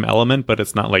like a random element, but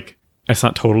it's not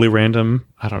totally random.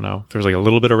 I don't know. There's like a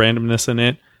little bit of randomness in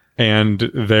it. And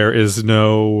there is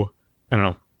no,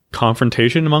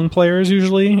 confrontation among players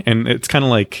usually. And it's kind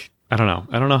of like, I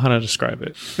don't know how to describe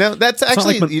it. No, that's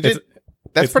actually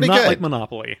that's pretty good. It's not like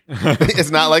Monopoly.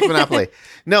 It's not like Monopoly.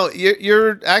 No,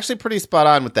 you're actually pretty spot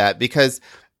on with that, because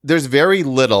there's very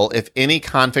little, if any,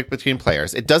 conflict between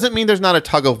players. It doesn't mean there's not a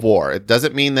tug of war. It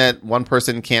doesn't mean that one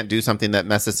person can't do something that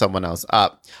messes someone else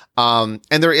up. And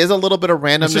there is a little bit of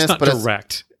randomness, it's just not but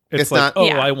direct. It's like, not,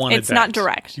 I wanted it's that. It's not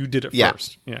direct. You did it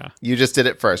first. Yeah. You just did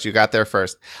it first. You got there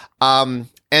first.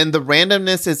 And the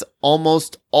randomness is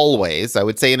almost always, I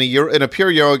would say in a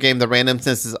pure Euro game, the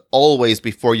randomness is always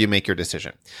before you make your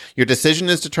decision. Your decision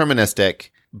is deterministic,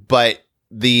 but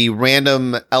the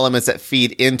random elements that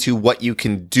feed into what you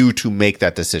can do to make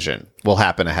that decision will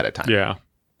happen ahead of time. Yeah.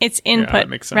 It's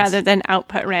input rather than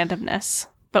output randomness.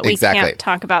 But we can't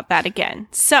talk about that again.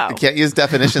 So we can't use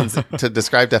definitions to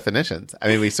describe definitions. I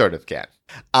mean, we sort of can.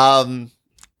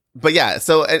 But yeah,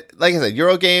 so like I said,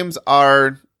 Euro games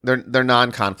are... They're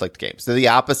non-conflict games. They're the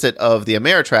opposite of the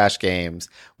Ameritrash games,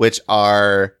 which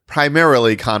are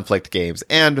primarily conflict games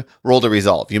and roll to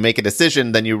resolve. You make a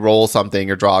decision, then you roll something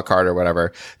or draw a card or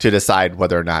whatever to decide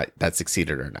whether or not that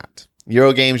succeeded or not.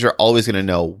 Euro games, you're always going to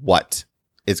know what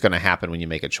is going to happen when you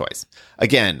make a choice.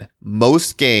 Again,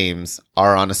 most games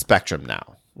are on a spectrum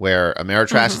now, where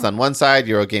Ameritrash is on one side,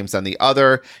 Euro games on the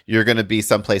other. You're going to be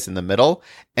someplace in the middle.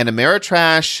 And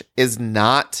Ameritrash is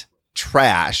not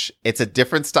trash. It's a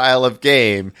different style of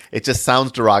game. It just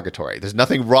sounds derogatory. There's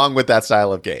nothing wrong with that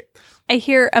style of game. I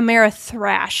hear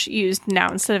Amerithrash used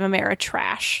now instead of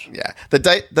Ameritrash. Yeah. The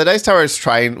Dice Tower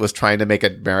was trying to make a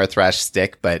Amerithrash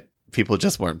stick, but people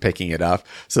just weren't picking it up.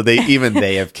 So they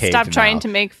have caved. Stop trying to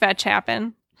make fetch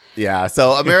happen. Yeah.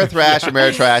 So Amerithrash,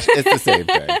 Ameritrash, it's the same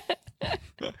thing.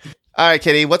 All right,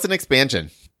 Kitty, what's an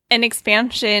expansion? An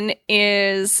expansion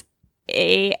is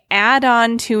a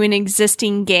add-on to an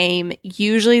existing game,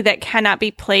 usually that cannot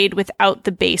be played without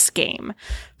the base game.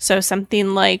 So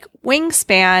something like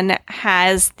Wingspan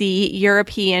has the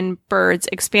European Birds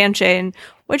expansion,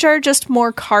 which are just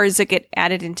more cards that get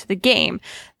added into the game.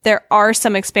 There are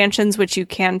some expansions which you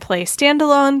can play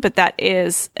standalone, but that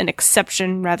is an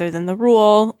exception rather than the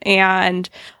rule. And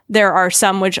there are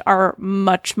some which are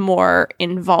much more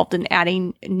involved in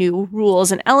adding new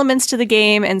rules and elements to the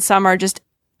game, and some are just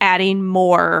adding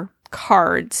more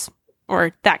cards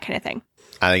or that kind of thing.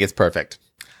 I think it's perfect.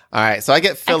 All right, so I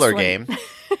get filler Excellent. game.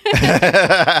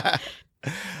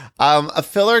 A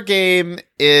filler game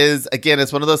is, again,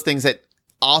 it's one of those things that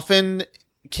often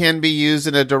can be used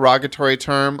in a derogatory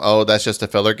term. Oh, that's just a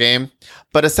filler game.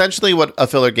 But essentially what a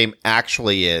filler game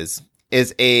actually is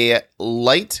a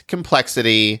light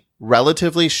complexity,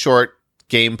 relatively short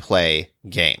gameplay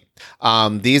game.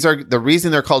 These are the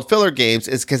reason they're called filler games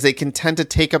is because they can tend to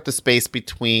take up the space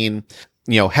between,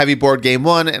 heavy board game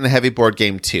 1 and heavy board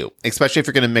game 2, especially if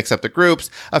you're going to mix up the groups.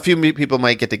 A few people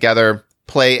might get together,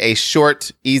 play a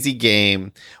short, easy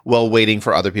game while waiting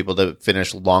for other people to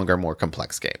finish longer, more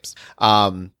complex games.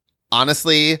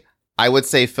 Honestly, I would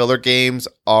say filler games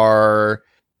are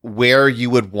where you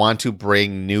would want to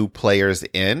bring new players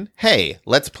in. Hey,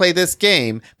 let's play this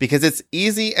game because it's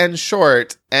easy and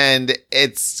short and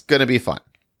it's going to be fun.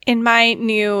 In my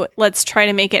new, let's try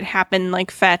to make it happen like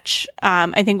Fetch,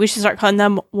 I think we should start calling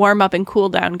them warm up and cool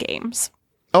down games.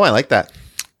 Oh, I like that.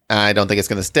 I don't think it's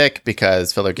going to stick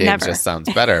because filler games Never. just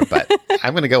sounds better, but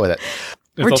I'm going to go with it.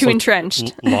 It's We're also too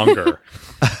entrenched. Longer.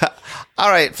 All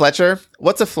right, Fletcher,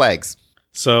 what's a flags?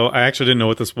 So I actually didn't know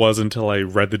what this was until I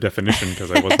read the definition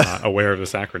because I was not aware of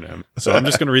this acronym. So I'm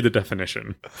just going to read the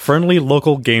definition. Friendly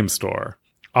local game store.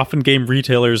 Often game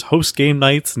retailers host game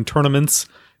nights and tournaments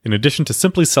in addition to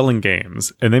simply selling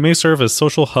games, and they may serve as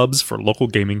social hubs for local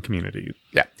gaming communities.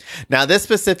 Yeah. Now, this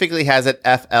specifically has an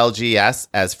FLGS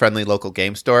as friendly local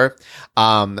game store.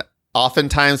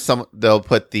 Oftentimes, they'll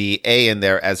put the A in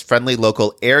there as friendly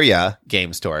local area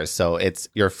game stores. So it's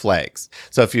your flags.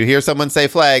 So if you hear someone say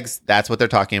flags, that's what they're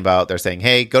talking about. They're saying,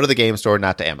 hey, go to the game store,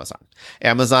 not to Amazon.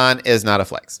 Amazon is not a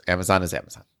flags. Amazon is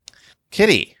Amazon.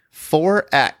 Kitty,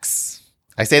 4X.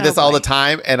 I say this all the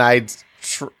time, and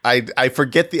I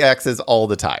forget the X's all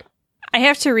the time. I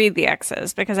have to read the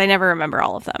X's because I never remember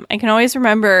all of them. I can always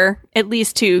remember at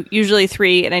least 2, usually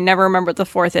 3, and I never remember what the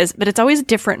 4th is, but it's always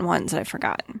different ones that I've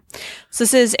forgotten. So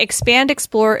this is expand,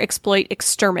 explore, exploit,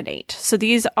 exterminate. So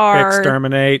these are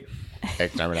Exterminate.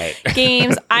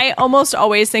 games I almost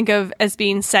always think of as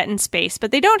being set in space,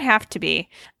 but they don't have to be.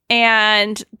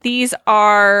 And these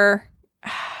are,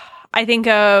 I think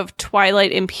of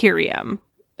Twilight Imperium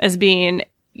as being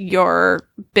your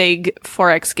big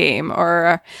 4X game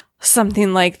or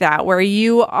something like that, where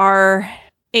you are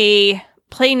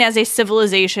playing as a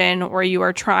civilization where you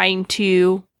are trying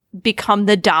to become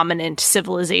the dominant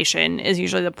civilization is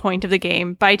usually the point of the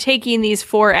game by taking these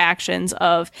 4 actions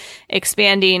of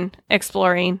expanding,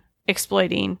 exploring,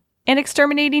 exploiting, and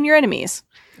exterminating your enemies.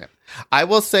 I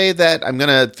will say that I'm going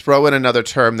to throw in another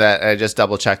term that I just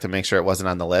double checked to make sure it wasn't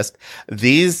on the list.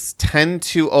 These tend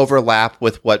to overlap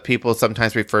with what people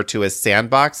sometimes refer to as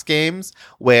sandbox games,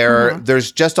 where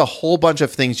there's just a whole bunch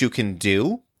of things you can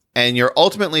do, and you're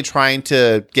ultimately trying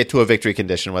to get to a victory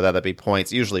condition, whether that be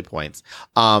points, usually points.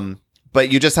 But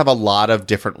you just have a lot of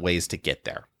different ways to get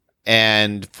there.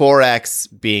 And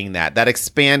 4X being that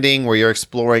expanding where you're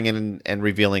exploring and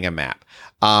revealing a map.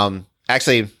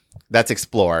 Actually, that's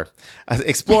explore.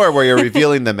 Explore where you're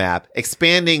revealing the map.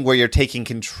 Expanding where you're taking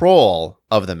control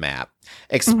of the map.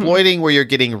 Exploiting where you're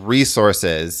getting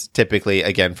resources, typically,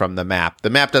 again, from the map. The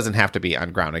map doesn't have to be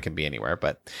on ground. It can be anywhere.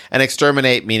 And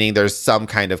exterminate, meaning there's some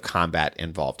kind of combat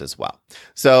involved as well.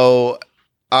 So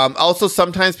also,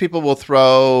 sometimes people will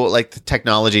throw like the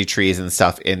technology trees and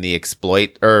stuff in the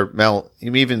exploit or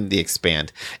even the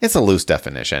expand. It's a loose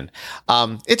definition.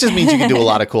 It just means you can do a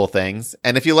lot of cool things.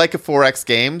 And if you like a 4X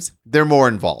games, they're more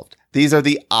involved. These are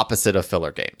the opposite of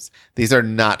filler games. These are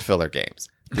not filler games.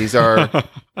 These are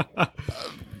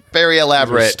very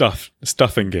elaborate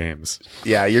stuffing games.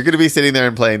 Yeah, you're going to be sitting there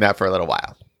and playing that for a little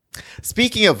while.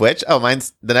 Speaking of which,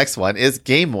 the next one is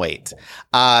game weight.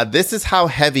 This is how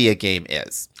heavy a game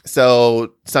is.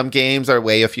 So some games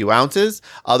weigh a few ounces.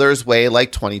 Others weigh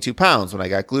like 22 pounds. When I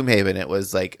got Gloomhaven, it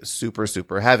was like super,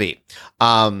 super heavy.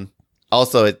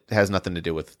 Also, it has nothing to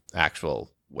do with actual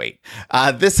weight.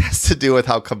 This has to do with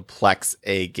how complex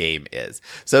a game is.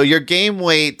 So your game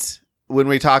weight, when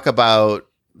we talk about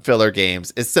filler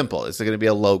games, is simple. It's going to be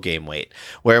a low game weight.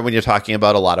 Where when you're talking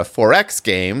about a lot of 4X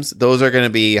games, those are going to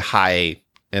be high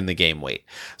in the game weight.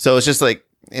 So it's just like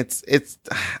it's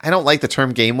I don't like the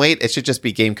term game weight. It should just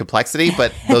be game complexity,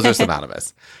 but those are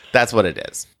synonymous. That's what it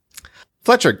is.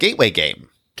 Fletcher, gateway game.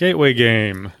 Gateway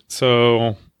game.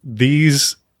 So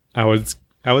these, I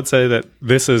would say that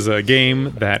this is a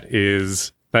game that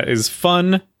is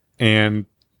fun and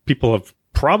people have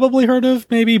probably heard of,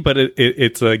 maybe, but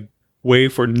it's a way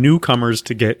for newcomers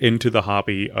to get into the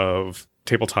hobby of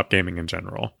tabletop gaming in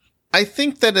general. I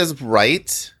think that is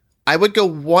right. I would go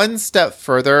one step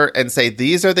further and say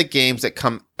these are the games that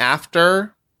come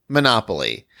after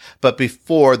Monopoly, but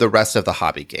before the rest of the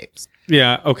hobby games.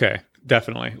 Yeah, okay.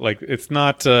 Definitely. Like, it's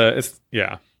not,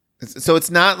 yeah. So it's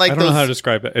not like I don't know how to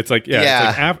describe it. It's like, yeah.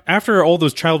 It's like after all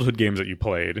those childhood games that you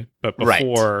played, but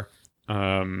before,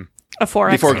 before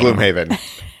Gloomhaven.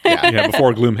 Yeah,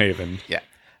 before Gloomhaven. Yeah.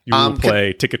 You will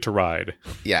play Ticket to Ride.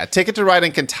 Yeah, Ticket to Ride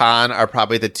and Catan are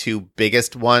probably the two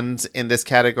biggest ones in this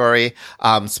category.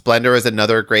 Splendor is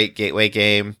another great gateway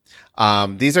game.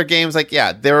 These are games like,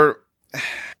 yeah,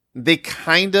 they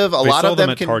kind of, a lot of them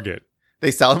at Target.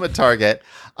 They sell them at Target.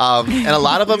 And a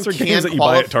lot of them are games that you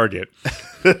buy at Target.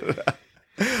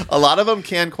 A lot of them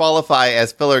can qualify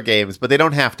as filler games, but they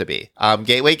don't have to be.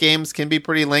 Gateway games can be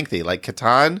pretty lengthy. Like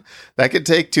Catan, that could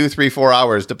take 2, 3, 4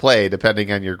 hours to play,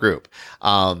 depending on your group.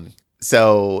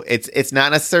 So it's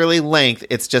not necessarily length.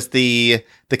 It's just the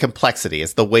complexity.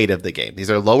 It's the weight of the game.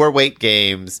 These are lower weight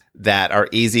games that are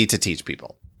easy to teach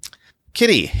people.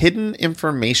 Kitty, hidden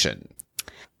information.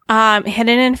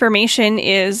 Hidden information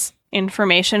is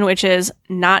information which is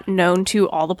not known to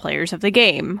all the players of the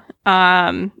game.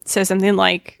 So something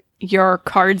like your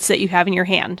cards that you have in your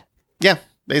hand. Yeah,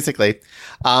 basically.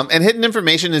 And hidden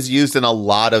information is used in a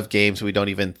lot of games we don't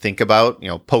even think about. You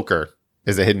know, poker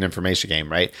is a hidden information game,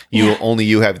 right? Only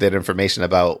you have that information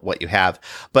about what you have.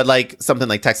 But like something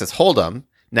like Texas Hold'em,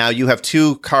 now you have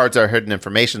 2 cards that are hidden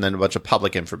information than a bunch of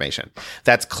public information.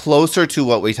 That's closer to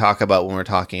what we talk about when we're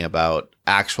talking about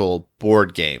actual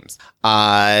board games.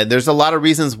 There's a lot of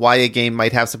reasons why a game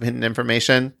might have some hidden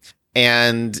information.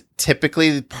 And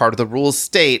typically part of the rules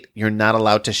state you're not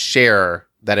allowed to share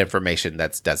that information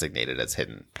that's designated as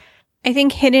hidden. I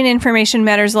think hidden information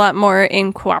matters a lot more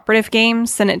in cooperative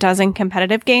games than it does in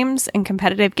competitive games. In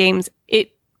competitive games,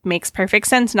 it makes perfect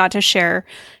sense not to share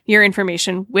your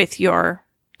information with your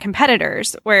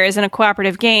competitors. Whereas in a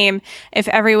cooperative game, if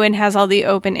everyone has all the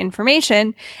open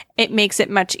information, it makes it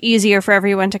much easier for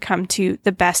everyone to come to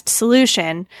the best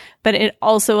solution. But it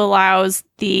also allows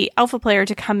the alpha player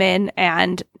to come in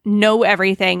and know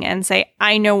everything and say,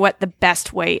 I know what the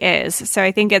best way is. So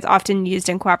I think it's often used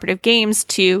in cooperative games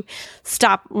to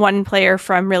stop one player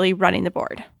from really running the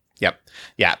board. Yep.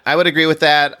 Yeah, I would agree with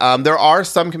that. There are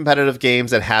some competitive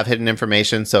games that have hidden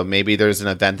information. So maybe there's an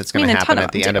event that's going to happen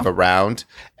at the end of a round.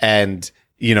 And,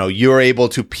 you know, you're able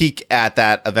to peek at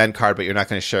that event card, but you're not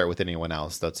going to share it with anyone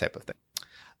else, that type of thing.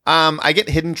 I get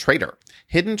Hidden Trader.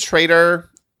 Hidden Trader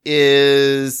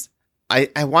is,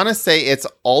 I want to say it's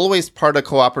always part of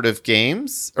cooperative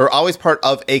games, or always part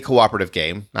of a cooperative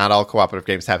game. Not all cooperative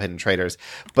games have hidden traders,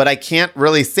 but I can't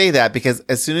really say that because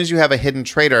as soon as you have a hidden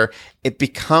trader, it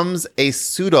becomes a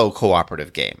pseudo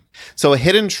cooperative game. So a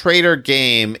hidden trader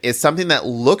game is something that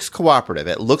looks cooperative.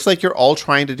 It looks like you're all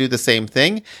trying to do the same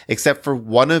thing, except for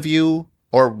one of you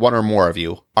or one or more of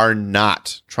you are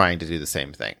not trying to do the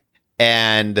same thing.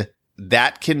 And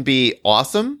that can be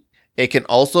awesome. It can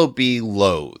also be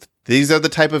loathed. These are the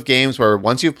type of games where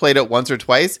once you've played it once or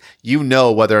twice, you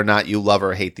know whether or not you love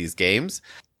or hate these games.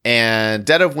 And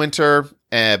Dead of Winter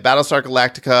and Battlestar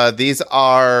Galactica, these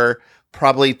are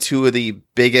probably 2 of the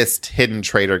biggest hidden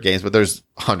trader games, but there's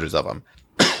hundreds of them.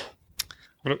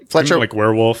 Fletcher, like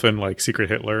Werewolf and like Secret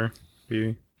Hitler.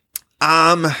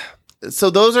 So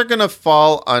those are going to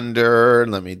fall under,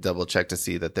 let me double check to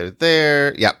see that they're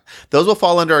there. Yep. Those will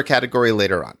fall under a category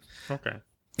later on. Okay.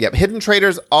 Yep. Hidden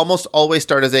traders almost always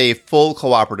start as a full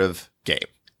cooperative game.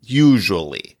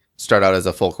 Usually start out as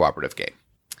a full cooperative game.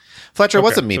 Fletcher,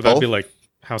 what's a meeple? So that'd be like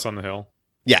House on the Hill.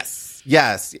 Yes.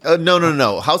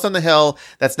 No. House on the Hill,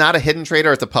 that's not a hidden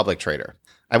trader. It's a public trader.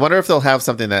 I wonder if they'll have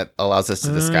something that allows us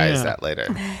to disguise that later.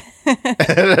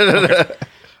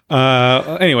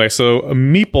 Anyway, so a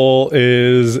meeple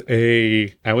is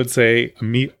I would say a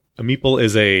meeple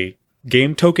is a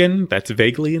game token that's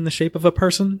vaguely in the shape of a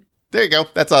person. There you go.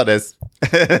 That's all it is.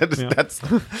 That's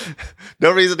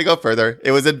no reason to go further.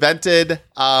 It was invented.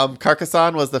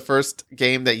 Carcassonne was the first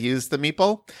game that used the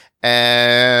meeple,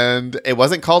 and it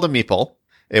wasn't called a meeple.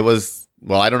 It was,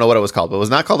 well, I don't know what it was called, but it was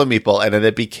not called a meeple, and then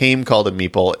it became called a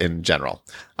meeple in general.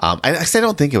 I actually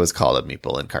don't think it was called a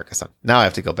meeple in Carcassonne. Now I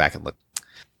have to go back and look.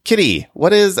 Kitty,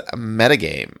 what is a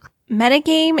metagame?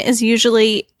 Metagame is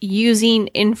usually using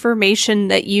information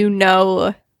that you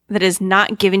know that is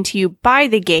not given to you by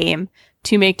the game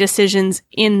to make decisions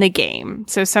in the game.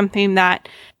 So something that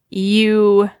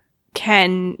you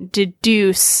can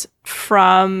deduce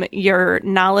from your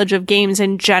knowledge of games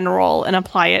in general and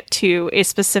apply it to a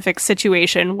specific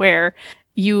situation where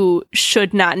you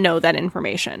should not know that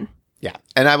information. Yeah.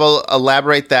 And I will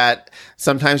elaborate that.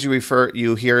 Sometimes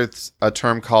you hear a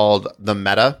term called the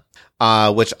meta,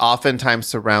 which oftentimes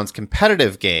surrounds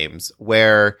competitive games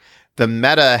where the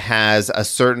meta has a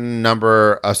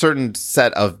certain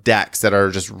set of decks that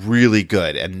are just really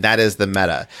good. And that is the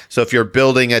meta. So if you're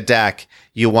building a deck,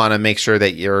 you want to make sure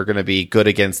that you're going to be good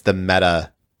against the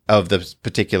meta of the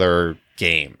particular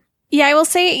game. Yeah, I will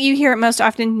say you hear it most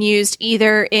often used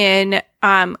either in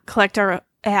collectible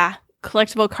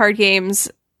card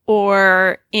games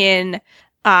or in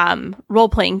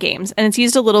role-playing games. And it's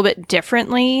used a little bit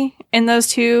differently in those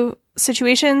two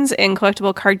situations. In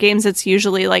collectible card games, it's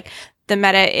usually like the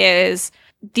meta is,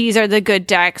 these are the good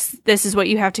decks, this is what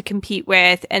you have to compete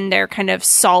with, and they're kind of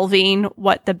solving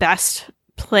what the best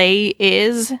play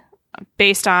is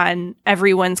based on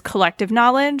everyone's collective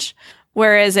knowledge.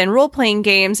 Whereas in role-playing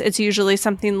games, it's usually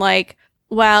something like,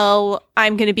 well,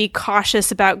 I'm going to be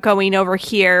cautious about going over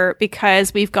here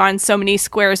because we've gone so many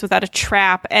squares without a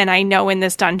trap. And I know in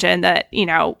this dungeon that,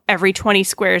 every 20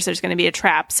 squares, there's going to be a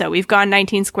trap. So we've gone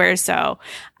 19 squares. So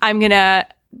I'm going to,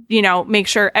 make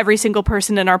sure every single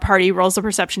person in our party rolls a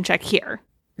perception check here.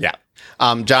 Yeah.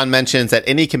 John mentions that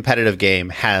any competitive game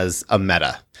has a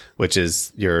meta, which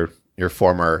is your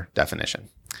former definition.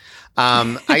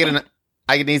 I get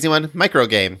an easy one. Micro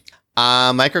game.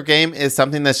 Micro game is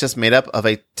something that's just made up of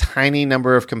a tiny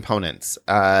number of components.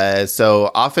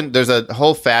 So often there's a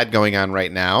whole fad going on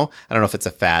right now. I don't know if it's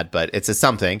a fad, but it's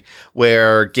something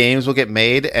where games will get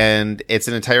made and it's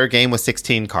an entire game with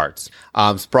 16 cards.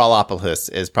 Sprawlopolis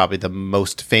is probably the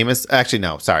most famous. Actually,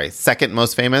 no, sorry. Second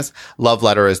most famous. Love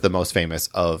Letter is the most famous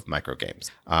of micro games.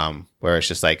 Where it's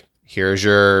just like, here's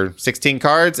your 16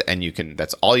 cards, and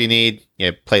that's all you need.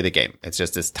 You play the game. It's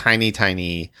just this tiny,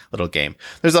 tiny little game.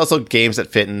 There's also games that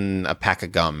fit in a pack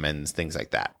of gum and things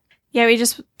like that. Yeah, we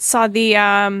just saw the,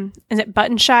 is it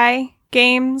Button Shy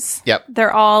games? Yep.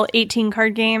 They're all 18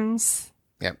 card games.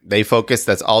 Yep.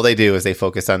 That's all they do is they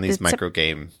focus on these micro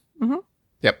games. Mm-hmm.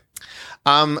 Yep.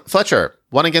 Fletcher,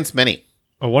 one against many.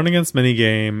 A one against many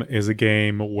game is a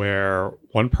game where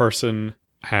one person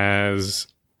has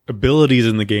abilities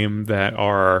in the game that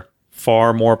are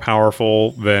far more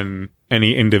powerful than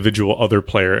any individual other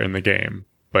player in the game.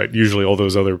 But usually all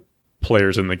those other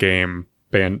players in the game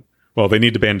they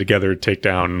need to band together to take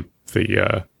down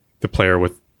the player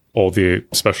with all the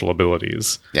special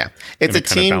abilities. Yeah. It's a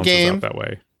team game that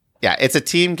way. Yeah, it's a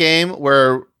team game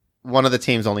where one of the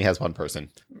teams only has one person.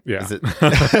 Yeah.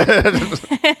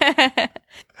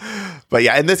 But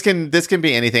yeah, and this can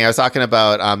be anything. I was talking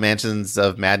about Mansions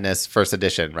of Madness First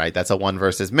Edition, right? That's a one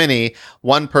versus many.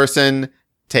 One person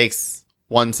takes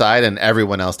one side and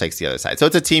everyone else takes the other side. So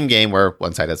it's a team game where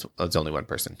one side has it's only one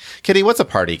person. Kitty, what's a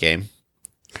party game?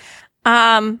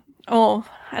 I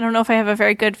don't know if I have a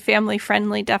very good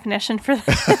family-friendly definition for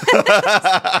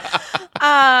that.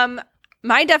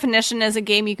 My definition is a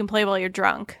game you can play while you're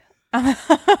drunk.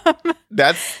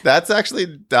 That's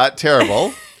actually not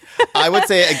terrible. I would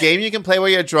say a game you can play while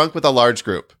you're drunk with a large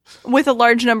group. With a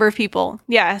large number of people,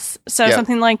 yes. So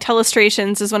something like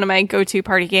Telestrations is one of my go-to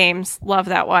party games. Love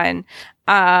that one.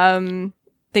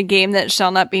 The game that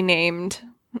shall not be named.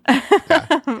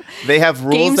 Yeah. They have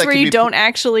rules games that where you don't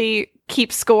actually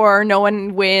keep score. No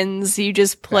one wins. You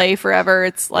just play forever.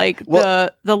 It's like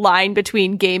the line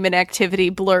between game and activity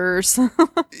blurs.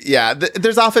 Yeah,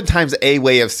 there's oftentimes a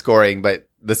way of scoring, but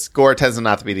the score tends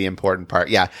not to be the important part.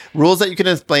 Yeah, rules that you can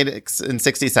explain in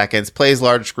 60 seconds, plays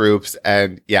large groups,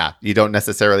 and yeah, you don't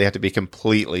necessarily have to be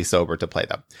completely sober to play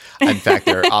them. In fact,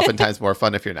 they're oftentimes more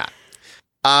fun if you're not.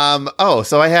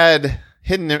 So I had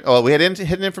we had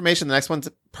hidden information. The next one's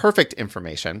perfect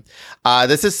information.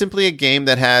 This is simply a game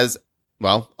that has,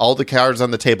 all the cards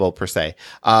on the table, per se.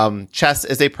 Chess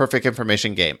is a perfect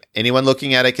information game. Anyone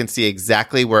looking at it can see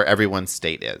exactly where everyone's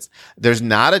state is. There's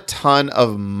not a ton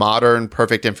of modern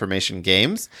perfect information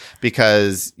games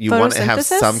because you want to have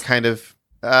some kind of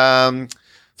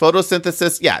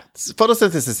photosynthesis. Yeah,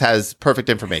 photosynthesis has perfect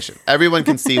information. Everyone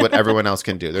can see what everyone else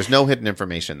can do. There's no hidden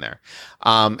information there.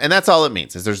 And that's all it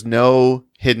means, is there's no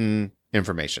hidden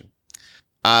information.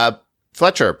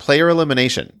 Fletcher, player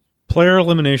elimination. Player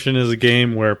elimination is a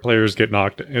game where players get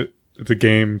knocked. The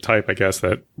game type, I guess,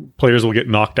 that players will get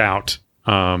knocked out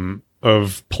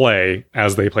of play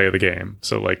as they play the game.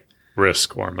 So, like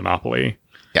Risk or Monopoly.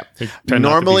 Yeah, normally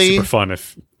not to be super fun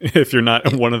if you're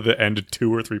not one of the end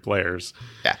 2 or 3 players.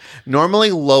 Yeah.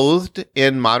 Normally loathed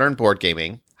in modern board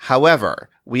gaming. However,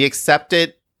 we accept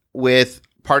it with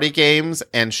party games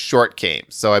and short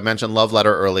games. So I mentioned Love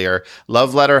Letter earlier.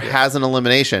 Love Letter has an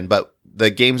elimination, but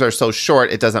the games are so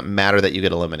short, it doesn't matter that you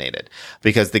get eliminated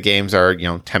because the games are,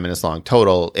 10 minutes long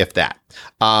total, if that.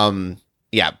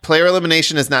 Player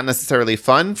elimination is not necessarily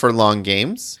fun for long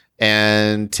games,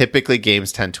 and typically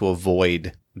games tend to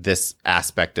avoid this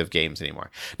aspect of games anymore.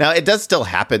 Now, it does still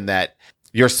happen that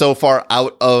you're so far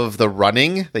out of the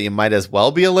running that you might as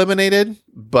well be eliminated,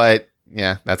 but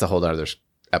yeah, that's a whole other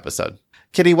episode.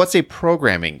 Kitty, what's a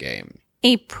programming game?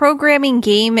 A programming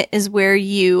game is where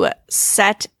you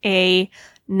set a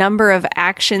number of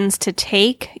actions to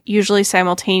take, usually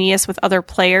simultaneous with other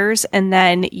players, and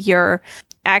then your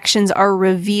actions are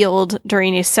revealed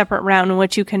during a separate round in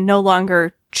which you can no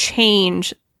longer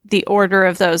change the order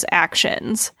of those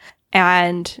actions.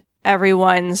 And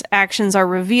everyone's actions are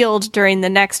revealed during the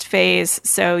next phase,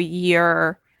 so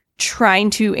you're trying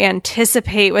to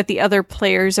anticipate what the other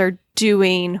players are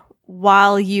doing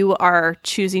while you are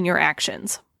choosing your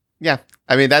actions. Yeah.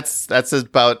 I mean, that's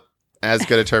about as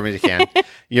good a term as you can.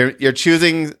 You're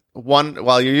choosing one,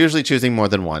 well, you're usually choosing more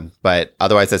than one, but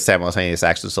otherwise it's simultaneous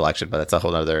action selection, but that's a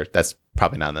whole other, that's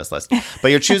probably not on this list. But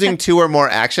you're choosing 2 or more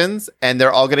actions, and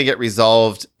they're all going to get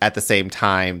resolved at the same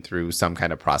time through some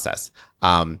kind of process.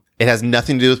 It has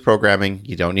nothing to do with programming.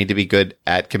 You don't need to be good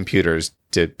at computers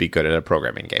to be good at a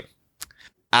programming game.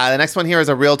 The next one here is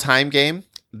a real-time game.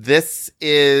 This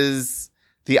is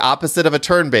the opposite of a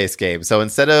turn-based game. So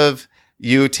instead of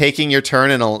you taking your turn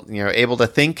and able to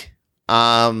think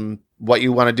what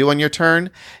you want to do on your turn,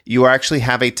 you actually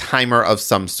have a timer of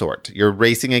some sort. You're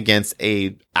racing against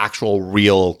a actual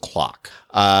real clock.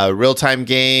 Real-time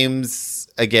games,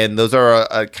 again, those are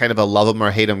a kind of a love 'em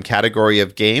or hate 'em category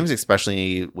of games,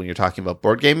 especially when you're talking about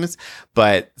board games.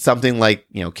 But something like,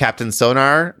 Captain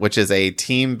Sonar, which is a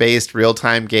team-based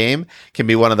real-time game, can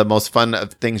be one of the most fun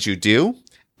of things you do.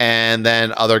 And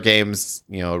then other games,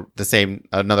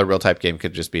 another real-time game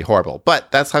could just be horrible.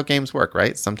 But that's how games work,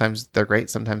 right? Sometimes they're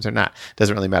great, sometimes they're not.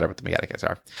 Doesn't really matter what the mechanics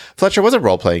are. Fletcher, what's a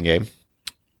role-playing game?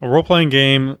 A role-playing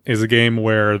game is a game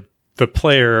where the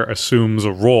player assumes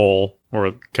a role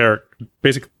or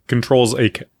basically controls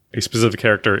a specific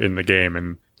character in the game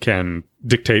and can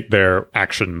dictate their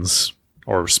actions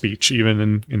or speech,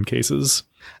 even in cases.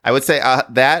 I would say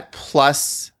that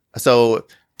plus, so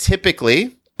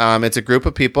typically it's a group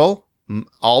of people.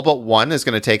 All but one is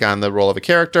going to take on the role of a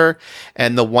character,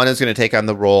 and the one is going to take on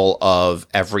the role of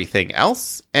everything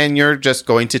else, and you're just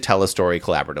going to tell a story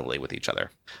collaboratively with each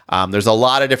other. There's a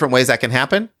lot of different ways that can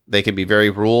happen. They can be very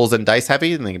rules and dice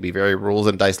heavy, and they can be very rules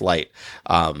and dice light.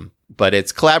 But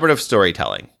it's collaborative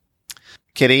storytelling.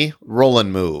 Kitty, roll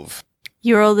and move.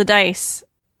 You roll the dice.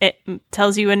 It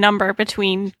tells you a number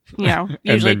between,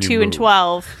 usually 2 and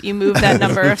 12. You move that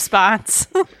number of spots.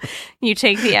 You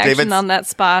take the action on that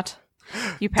spot.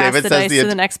 You pass the dice to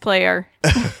the next player.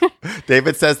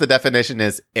 David says the definition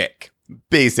is ick.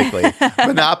 Basically,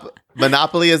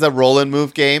 Monopoly is a roll and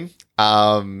move game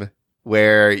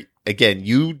where, again,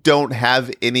 you don't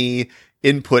have any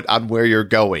input on where you're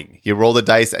going. You roll the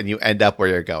dice and you end up where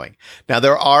you're going. Now,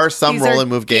 there are some roll and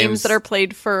move games that are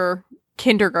played for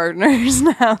kindergartners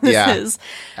now. This is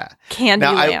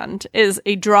Candyland is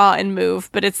a draw and move,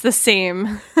 but it's the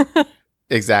same.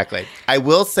 Exactly. I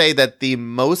will say that the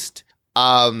most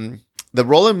the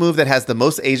roll and move that has the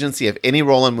most agency of any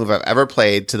roll and move I've ever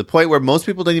played, to the point where most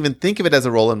people don't even think of it as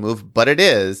a roll and move, but it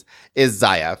is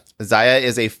Xia. Xia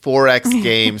is a 4X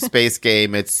game, space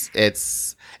game. It's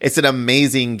an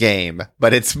amazing game,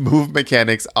 but its move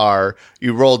mechanics are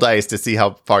you roll dice to see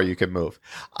how far you can move.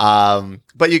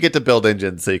 But you get to build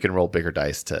engines so you can roll bigger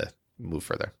dice to move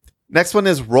further. Next one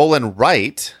is roll and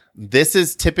write. This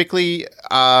is typically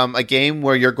a game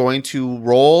where you're going to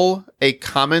roll a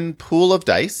common pool of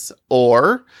dice,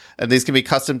 and these can be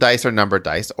custom dice or numbered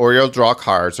dice, or you'll draw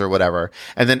cards or whatever.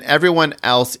 And then everyone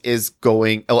else is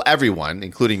everyone,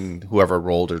 including whoever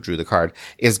rolled or drew the card,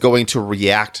 is going to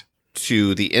react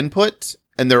to the input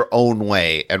in their own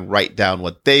way and write down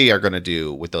what they are going to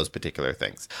do with those particular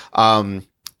things.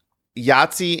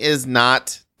 Yahtzee is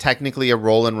not technically a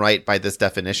roll and write by this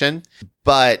definition,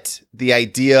 but the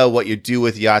idea, what you do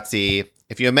with Yahtzee,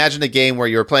 if you imagine a game where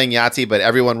you're playing Yahtzee, but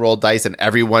everyone rolled dice and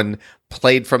everyone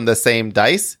played from the same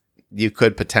dice, you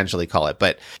could potentially call it.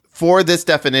 But for this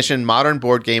definition, modern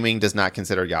board gaming does not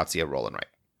consider Yahtzee a roll and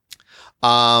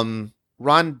write.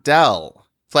 Rondel,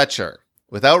 Fletcher,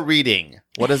 without reading,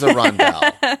 what is a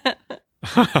rondel?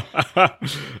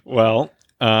 Well,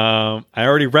 I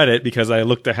already read it because I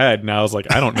looked ahead and I was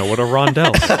like, I don't know what a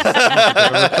rondelle is. I don't think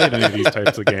I've ever played any of these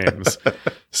types of games.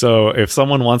 So if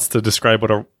someone wants to describe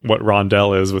what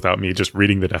rondelle is without me just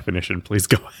reading the definition, please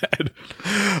go ahead.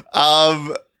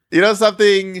 You know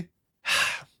something?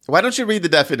 Why don't you read the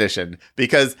definition?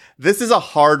 Because this is a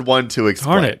hard one to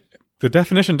explain. Darn it. The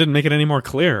definition didn't make it any more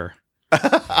clear.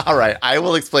 All right, I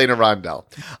will explain a rondelle.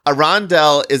 A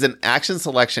rondelle is an action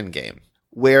selection game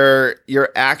where your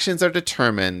actions are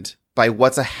determined by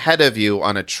what's ahead of you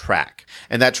on a track.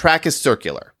 And that track is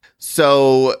circular.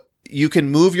 So you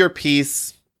can move your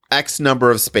piece X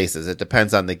number of spaces. It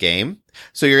depends on the game.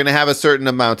 So you're going to have a certain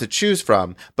amount to choose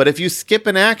from. But if you skip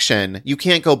an action, you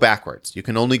can't go backwards. You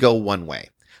can only go one way.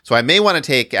 So I may want to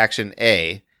take action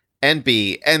A and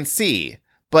B and C.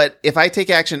 But if I take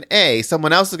action A,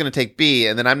 someone else is going to take B,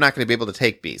 and then I'm not going to be able to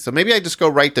take B. So maybe I just go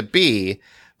right to B,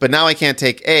 but now I can't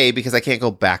take A because I can't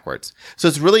go backwards. So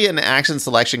it's really an action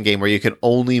selection game where you can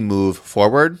only move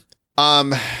forward.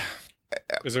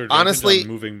 Is there honestly on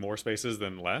moving more spaces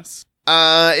than less?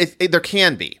 There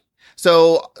can be.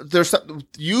 So there's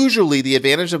usually the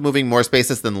advantage of moving more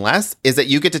spaces than less is that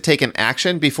you get to take an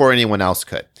action before anyone else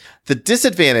could. The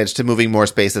disadvantage to moving more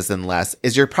spaces than less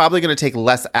is you're probably going to take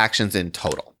less actions in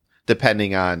total,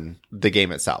 depending on the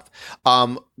game itself.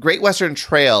 Great Western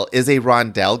Trail is a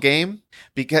rondelle game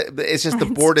because it's just the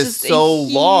board is so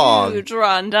long. Huge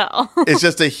rondelle. It's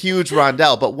just a huge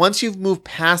rondelle. But once you've moved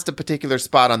past a particular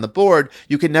spot on the board,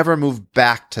 you can never move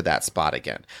back to that spot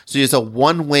again. So it's a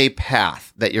one-way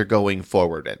path that you're going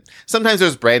forward in. Sometimes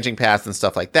there's branching paths and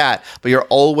stuff like that, but you're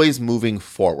always moving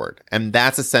forward. And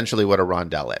that's essentially what a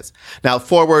rondelle is. Now,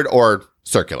 forward or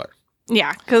circular.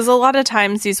 Yeah, because a lot of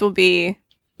times these will be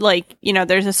like,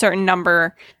 there's a certain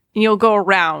number and you'll go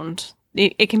around.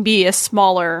 It can be a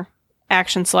smaller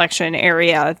action selection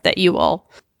area that you will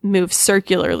move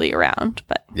circularly around.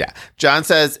 But yeah, John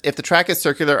says, if the track is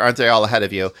circular, aren't they all ahead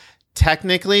of you?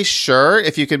 Technically, sure,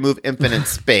 if you can move infinite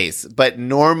space, but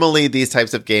normally these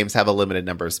types of games have a limited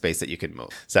number of space that you can move.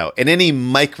 So in any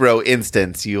micro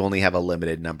instance, you only have a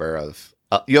limited number of,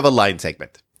 you have a line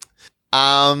segment.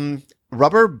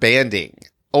 Rubber banding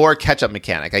or catch-up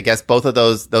mechanic. I guess both of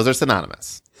those are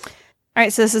synonymous. all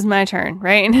right, so this is my turn,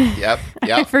 right? Yep.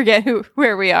 I forget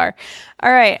where we are.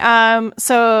 All right.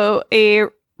 So a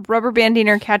rubber banding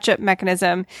or catch-up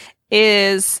mechanism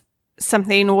is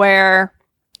something where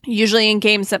usually in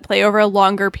games that play over a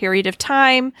longer period of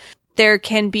time, there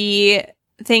can be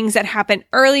things that happen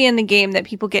early in the game that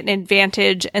people get an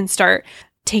advantage and start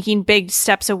taking big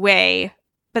steps away.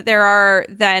 But there are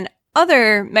then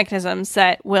other mechanisms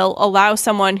that will allow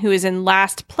someone who is in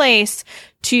last place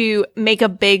to make a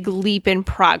big leap in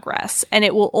progress. And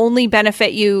it will only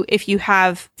benefit you if you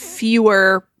have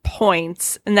fewer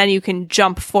points and then you can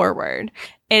jump forward.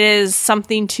 It is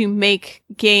something to make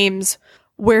games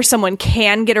where someone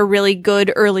can get a really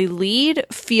good early lead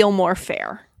feel more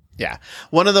fair. Yeah.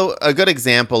 A good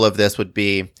example of this would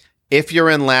be if you're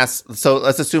in last, so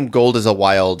let's assume gold is a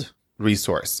wild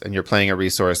resource and you're playing a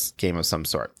resource game of some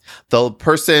sort. The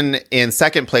person in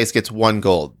second place gets 1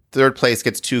 gold. Third place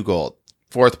gets 2 gold.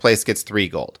 Fourth place gets 3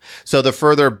 gold. So the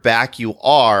further back you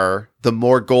are, the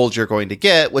more gold you're going to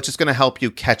get, which is going to help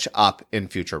you catch up in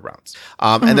future rounds.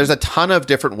 And there's a ton of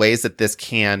different ways that this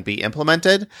can be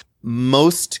implemented.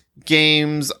 Most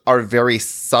games are very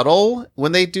subtle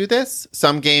when they do this.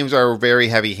 Some games are very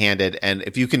heavy-handed, and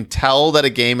if you can tell that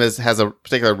a game has a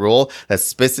particular rule that's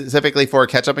specifically for a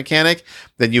catch-up mechanic,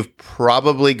 then you've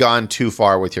probably gone too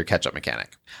far with your catch-up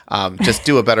mechanic. Just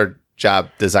do a better job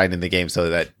designing the game so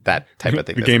that type of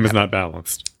thing. The game is not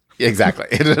balanced. Exactly.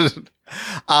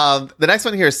 The next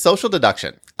one here is social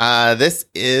deduction. This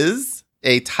is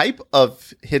a type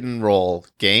of hidden role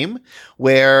game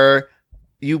where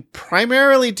you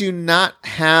primarily do not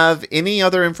have any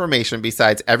other information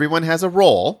besides everyone has a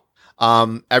role.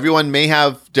 Everyone may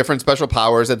have different special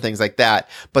powers and things like that,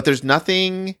 but there's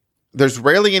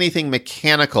rarely anything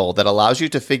mechanical that allows you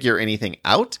to figure anything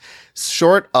out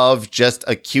short of just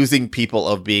accusing people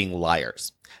of being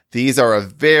liars. These are a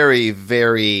very,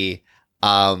 very,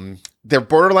 they're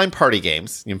borderline party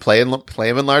games. You can play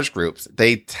them in large groups.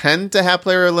 They tend to have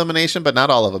player elimination, but not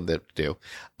all of them do.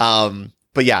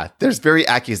 But yeah, there's very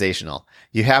accusational.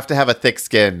 You have to have a thick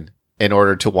skin in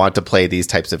order to want to play these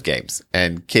types of games.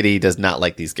 And Kitty does not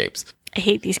like these games. I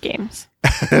hate these games.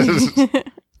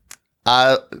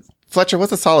 Fletcher,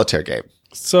 what's a solitaire game?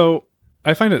 So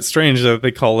I find it strange that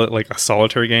they call it like a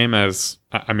solitaire game I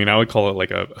would call it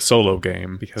like a solo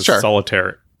game because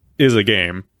solitaire is a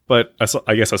game. But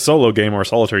I guess a solo game or a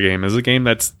solitaire game is a game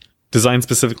that's designed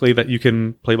specifically that you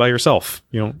can play by yourself.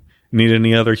 You don't need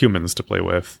any other humans to play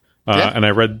with. Yeah. And I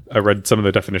read some of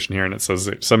the definition here, and it says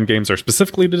that some games are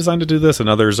specifically designed to do this, and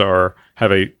others have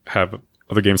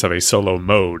other games have a solo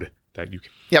mode that you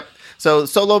can. Yep. So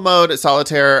solo mode,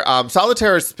 solitaire,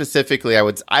 solitaire specifically,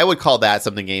 I would call that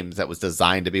something games that was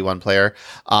designed to be one player.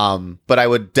 But I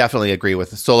would definitely agree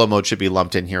with solo mode should be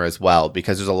lumped in here as well,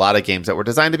 because there's a lot of games that were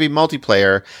designed to be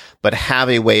multiplayer, but have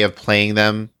a way of playing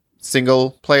them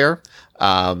single player.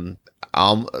 Again,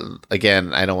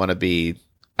 I don't want to be.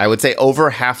 I would say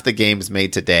over half the games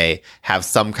made today have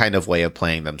some kind of way of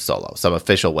playing them solo, some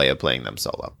official way of playing them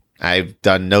solo. I've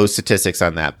done no statistics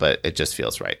on that, but it just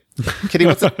feels right. Kitty,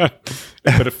 what's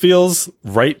But it feels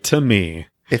right to me.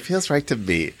 It feels right to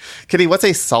me. Kitty, what's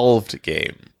a solved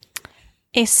game?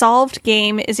 A solved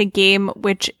game is a game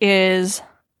which is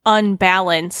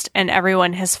unbalanced and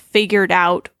everyone has figured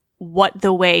out what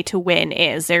the way to win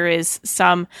is. There is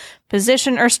some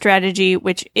position or strategy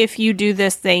which if you do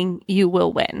this thing, you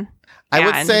will win. I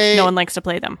would say no one likes to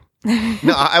play them.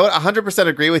 No, I would 100%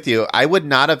 agree with you. I would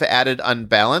not have added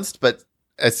unbalanced, but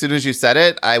as soon as you said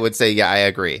it, I would say, yeah, I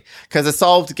agree. Because a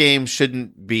solved game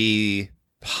shouldn't be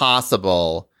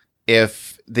possible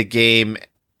if the game's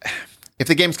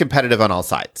competitive on all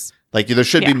sides. Like there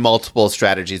should be multiple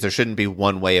strategies. There shouldn't be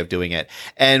one way of doing it.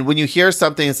 And when you hear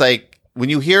something, it's like when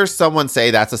you hear someone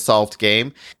say that's a solved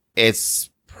game,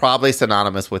 it's probably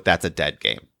synonymous with that's a dead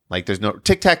game. Like there's no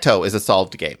tic-tac-toe is a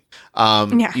solved game.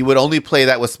 You would only play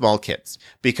that with small kids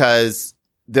because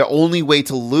the only way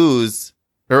to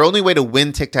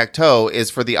win tic-tac-toe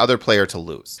is for the other player to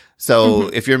lose. So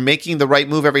if you're making the right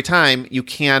move every time, you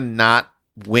cannot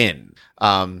win.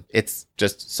 It's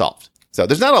just solved. So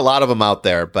there's not a lot of them out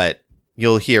there, but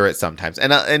you'll hear it sometimes.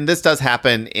 And this does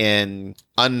happen in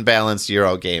unbalanced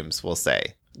Euro games, we'll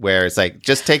say, where it's like,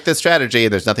 just take this strategy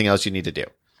and there's nothing else you need to do.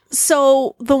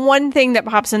 So the one thing that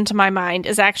pops into my mind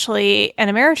is actually an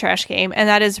Ameritrash game, and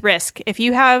that is Risk. If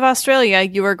you have Australia,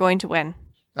 you are going to win.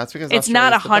 That's because it's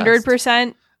not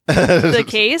 100% the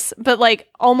case, but like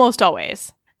almost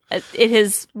always. It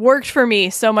has worked for me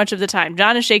so much of the time.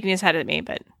 John is shaking his head at me,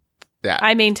 but yeah,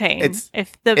 I maintain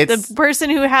if the person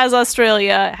who has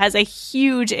Australia has a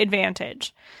huge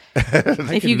advantage.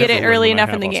 If you get it early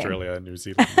enough in the game. Australia and New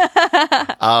Zealand.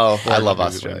 I love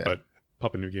Australia. But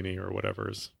Papua New Guinea or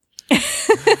whatever's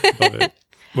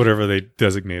whatever they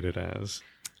designate it as.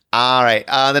 All right.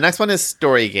 The next one is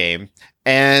story game.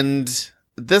 And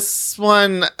this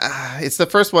one, it's the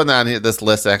first one on this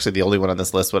list, actually the only one on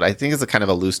this list, but I think it's a kind of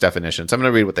a loose definition. So I'm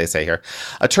going to read what they say here.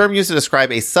 A term used to describe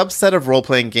a subset of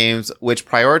role-playing games which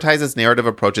prioritizes narrative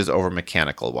approaches over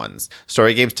mechanical ones.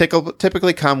 Story games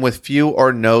typically come with few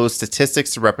or no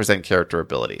statistics to represent character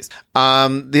abilities.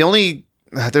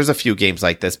 There's a few games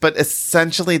like this, but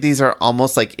essentially these are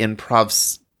almost like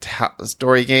improv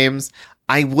story games.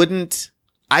 I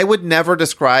would never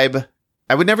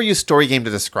use story game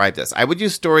to describe this. I would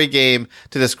use story game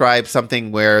to describe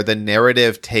something where the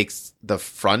narrative takes the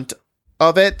front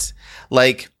of it.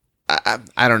 Like,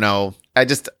 I don't know.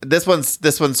 This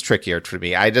one's trickier for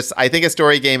me. I think a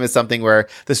story game is something where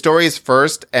the story is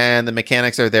first and the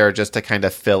mechanics are there just to kind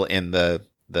of fill in the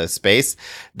space.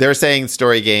 They're saying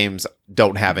story games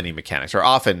don't have any mechanics, or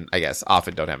often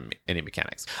don't have any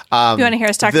mechanics. You want to hear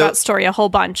us talk about story a whole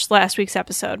bunch last week's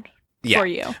episode for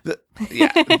you.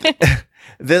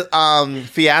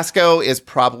 Fiasco is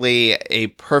probably a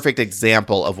perfect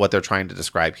example of what they're trying to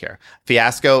describe here.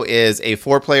 Fiasco is a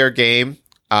 4-player game.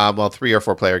 3 or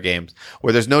 4 player games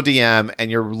where there's no DM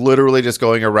and you're literally just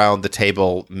going around the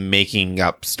table making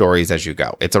up stories as you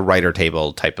go. It's a writer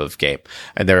table type of game.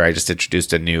 And there I just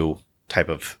introduced a new type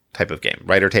of game.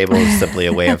 Writer table is simply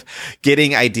a way of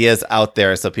getting ideas out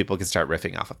there so people can start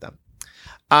riffing off of them.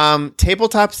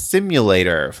 Tabletop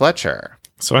Simulator, Fletcher.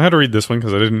 So I had to read this one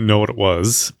because I didn't know what it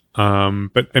was.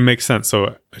 But it makes sense.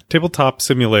 So a Tabletop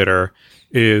Simulator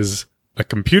is a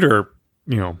computer,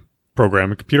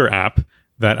 program, a computer app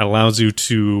that allows you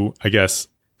to, I guess,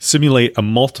 simulate a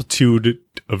multitude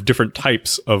of different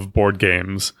types of board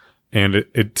games. And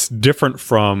it's different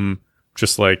from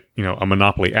just like, a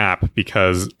Monopoly app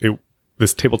because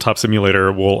this Tabletop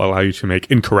Simulator will allow you to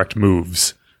make incorrect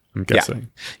moves, I'm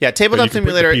guessing. Yeah, Tabletop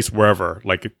Simulator. Put the piece wherever,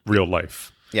 like real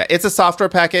life. Yeah, it's a software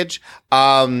package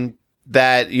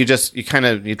that you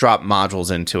drop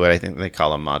modules into it. I think they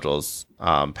call them modules,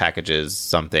 packages,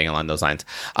 something along those lines.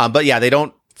 But yeah, they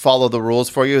don't follow the rules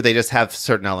for you. They just have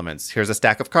certain elements. Here's a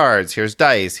stack of cards. Here's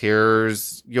dice.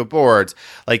 Here's your boards.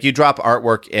 Like you drop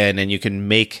artwork in and you can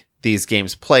make these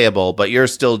games playable, but you're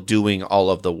still doing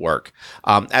all of the work.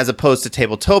 As opposed to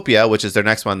Tabletopia, which is their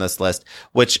next one on this list,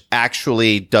 which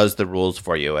actually does the rules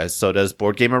for you, as so does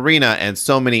Board Game Arena and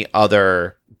so many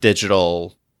other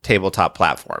digital tabletop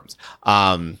platforms.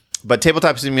 But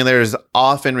tabletop simulator is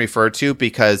often referred to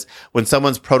because when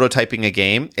someone's prototyping a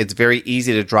game, it's very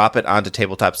easy to drop it onto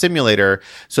tabletop simulator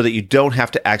so that you don't have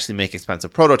to actually make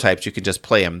expensive prototypes. You can just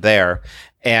play them there.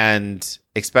 And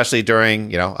especially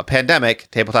during, a pandemic,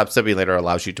 tabletop simulator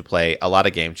allows you to play a lot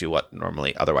of games you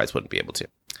normally otherwise wouldn't be able to.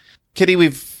 Kitty,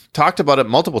 we've talked about it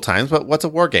multiple times, but what's a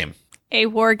war game? A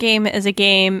war game is a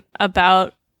game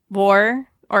about war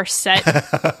or set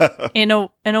in a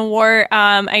war.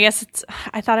 I guess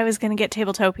I thought I was going to get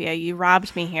Tabletopia. You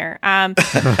robbed me here.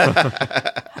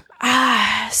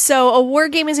 So a war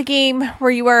game is a game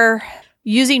where you are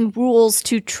using rules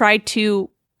to try to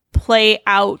play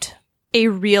out a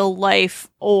real life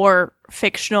or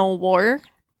fictional war.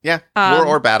 Yeah, war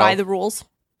or battle. By the rules.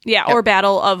 Yeah, yep. Or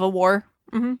battle of a war.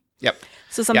 Mm-hmm. Yep.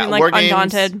 So something like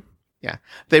Undaunted. Games, yeah.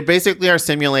 They basically are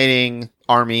simulating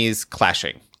armies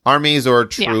clashing. Armies or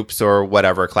troops or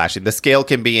whatever clashing. The scale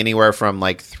can be anywhere from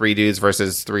like 3 dudes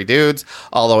versus 3 dudes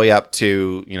all the way up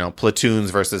to, platoons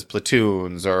versus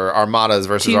platoons or armadas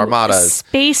versus armadas.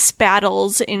 Space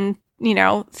battles in,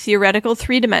 theoretical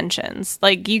 3 dimensions.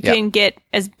 Like you can get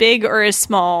as big or as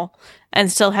small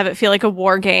and still have it feel like a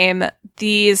war game.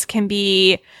 These can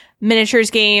be miniatures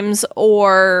games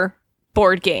or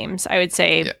board games. I would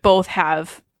say both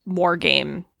have war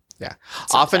game. Yeah.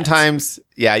 Oftentimes,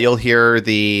 you'll hear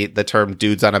the term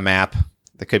dudes on a map.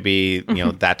 That could be,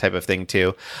 that type of thing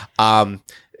too.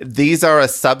 These are a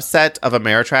subset of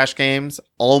Ameritrash games.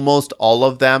 Almost all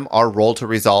of them are roll to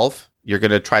resolve. You're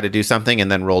going to try to do something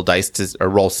and then roll dice or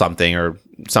roll something or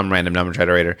some random number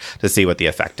generator to see what the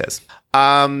effect is.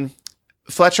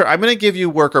 Fletcher, I'm going to give you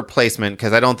worker placement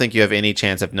because I don't think you have any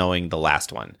chance of knowing the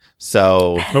last one.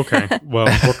 So okay. Well,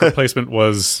 worker placement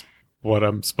was what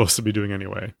I'm supposed to be doing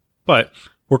anyway. But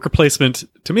worker placement,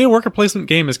 to me, a worker placement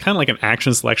game is kind of like an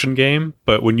action selection game.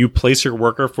 But when you place your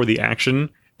worker for the action,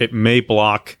 it may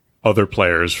block other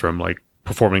players from like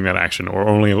performing that action, or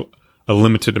only a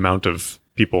limited amount of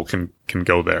people can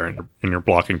go there, and you're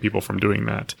blocking people from doing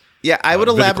that. Yeah, I would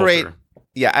elaborate.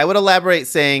 Yeah, I would elaborate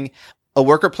saying a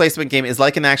worker placement game is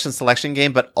like an action selection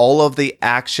game, but all of the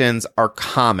actions are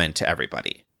common to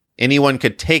everybody. Anyone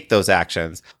could take those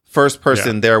actions. First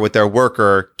person there with their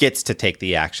worker gets to take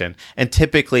the action and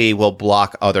typically will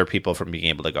block other people from being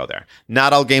able to go there.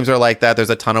 Not all games are like that. There's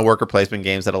a ton of worker placement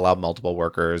games that allow multiple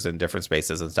workers in different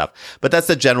spaces and stuff. But that's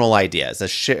the general idea.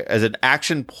 As an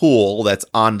action pool that's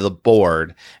on the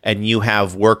board, and you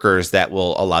have workers that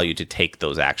will allow you to take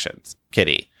those actions.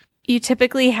 Kitty. You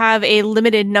typically have a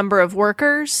limited number of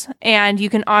workers, and you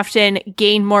can often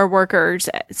gain more workers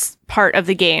as part of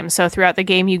the game. So throughout the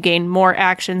game, you gain more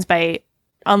actions by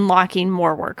unlocking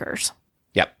more workers.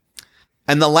 Yep.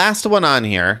 And the last one on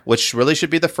here, which really should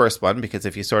be the first one, because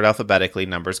if you sort alphabetically,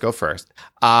 numbers go first,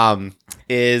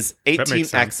 is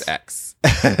 18XX.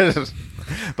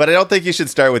 But I don't think you should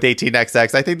start with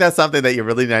 18XX. I think that's something that you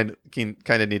really kind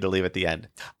of need to leave at the end.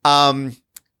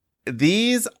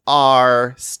 These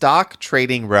are stock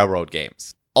trading railroad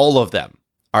games. All of them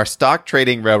are stock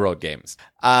trading railroad games.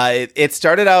 It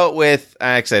started out with,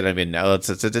 actually, I don't even know. I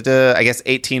guess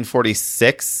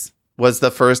 1846 was the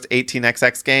first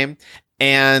 18XX game.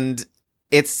 And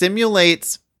it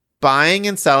simulates buying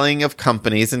and selling of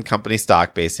companies and company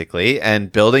stock, basically,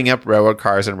 and building up railroad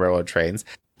cars and railroad trains,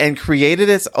 and created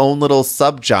its own little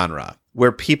subgenre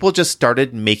where people just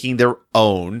started making their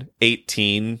own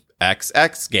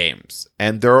 18XX games.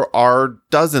 And there are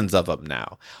dozens of them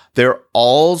now. They're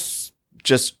all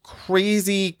just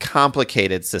crazy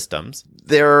complicated systems.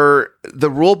 The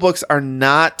rule books are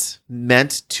not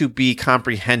meant to be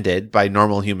comprehended by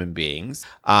normal human beings.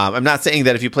 I'm not saying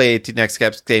that if you play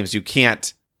 18XX games, you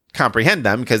can't comprehend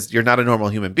them, because you're not a normal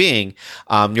human being.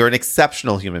 You're an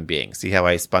exceptional human being. See how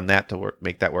I spun that to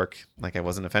make that work like I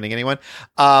wasn't offending anyone?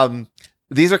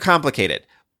 These are complicated,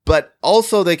 but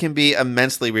also they can be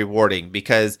immensely rewarding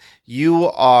because you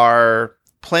are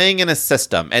playing in a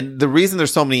system. And the reason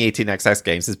there's so many 18XX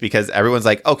games is because everyone's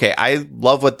like, okay, I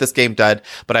love what this game did,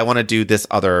 but I want to do this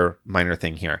other minor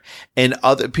thing here. And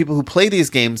other people who play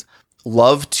these games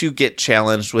love to get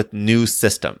challenged with new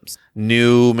systems,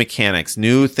 new mechanics,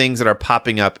 new things that are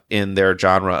popping up in their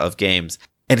genre of games.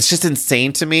 And it's just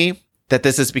insane to me that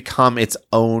this has become its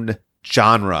own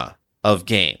genre of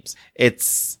games.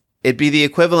 It'd be the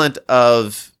equivalent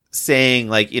of saying,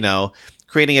 like,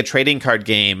 creating a trading card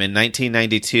game in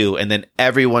 1992 and then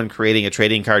everyone creating a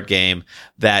trading card game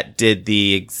that did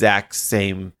the exact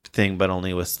same thing but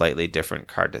only with slightly different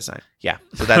card design. Yeah,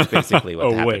 so that's basically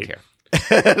what happened here.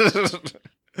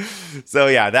 So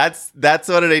yeah, that's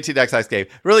what an 18XX game.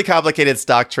 Really complicated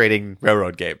stock trading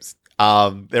railroad games.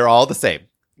 They're all the same.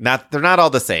 They're not all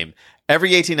the same.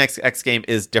 Every 18xx game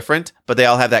is different, but they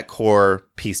all have that core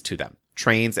piece to them.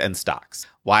 Trains and stocks.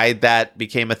 Why that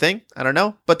became a thing, I don't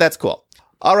know, but that's cool.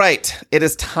 All right, it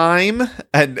is time,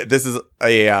 and this is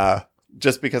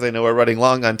just because I know we're running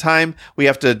long on time, we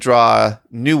have to draw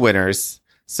new winners.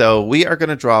 So we are going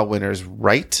to draw winners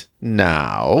right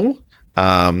now.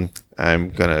 I'm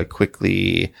going to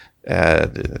quickly... All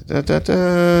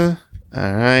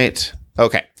right.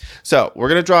 Okay. So we're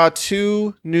going to draw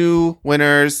 2 new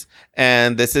winners,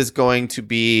 and this is going to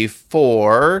be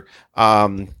for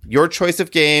your choice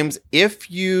of games.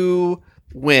 If you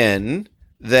win,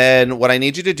 then what I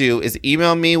need you to do is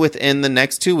email me within the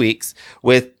next 2 weeks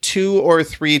with 2 or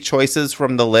 3 choices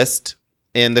from the list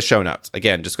in the show notes.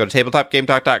 Again, just go to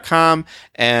tabletopgametalk.com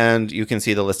and you can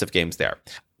see the list of games there.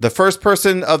 The first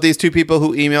person of these 2 people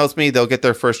who emails me, they'll get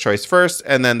their first choice first,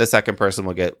 and then the second person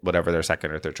will get whatever their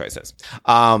second or third choice is.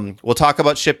 We'll talk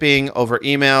about shipping over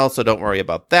email, so don't worry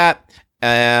about that.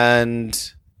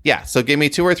 And yeah, so give me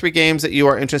 2 or 3 games that you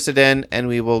are interested in, and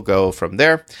we will go from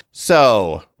there.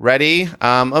 So, ready?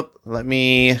 Let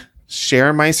me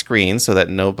share my screen so that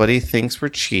nobody thinks we're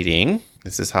cheating.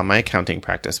 This is how my accounting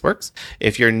practice works.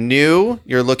 If you're new,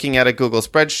 you're looking at a Google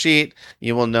spreadsheet,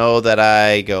 you will know that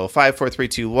I go 5, 4, 3,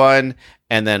 2, 1,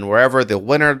 and then wherever the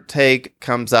winner tag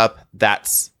comes up,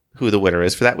 that's who the winner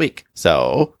is for that week.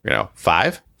 So,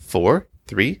 5, 4,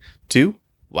 3, 2,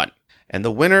 1. And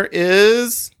the winner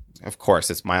is, of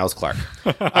course, it's Miles Clark.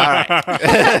 All right.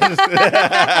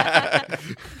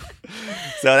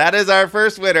 So that is our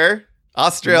first winner.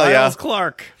 Australia. Miles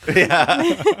Clark.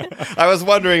 Yeah. I was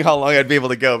wondering how long I'd be able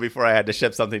to go before I had to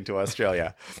ship something to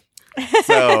Australia.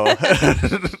 So,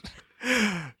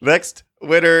 next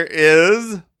winner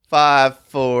is 5,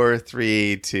 4,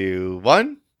 3, 2,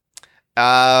 1.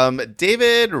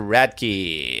 David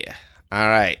Radke. All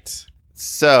right.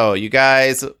 So, you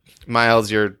guys,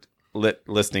 Miles, you're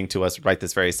listening to us right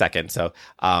this very second. So,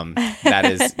 that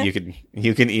is,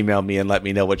 you can email me and let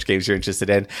me know which games you're interested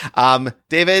in.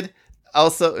 David.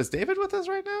 Also, is David with us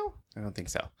right now? I don't think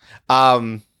so.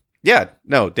 Yeah,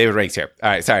 no, David Rank's here. All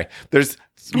right, sorry. There's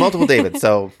multiple Davids,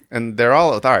 and they're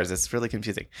all with ours. It's really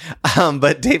confusing.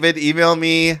 But David, email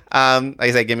me. Like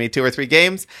I said, give me 2 or 3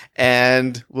 games,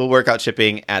 and we'll work out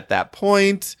shipping at that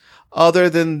point. Other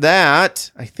than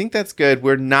that, I think that's good.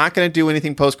 We're not going to do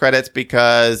anything post-credits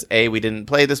because A, we didn't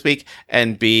play this week,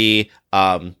 and B,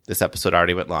 this episode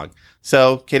already went long.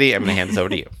 So, Kitty, I'm going to hand this over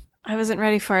to you. I wasn't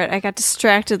ready for it. I got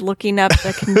distracted looking up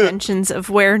the conventions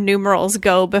of where numerals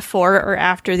go before or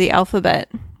after the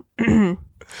alphabet.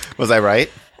 Was I right?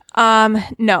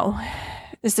 No,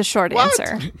 is the short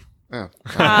answer. Oh.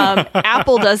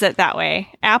 Apple does it that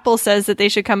way. Apple says that they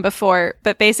should come before,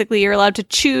 but basically you're allowed to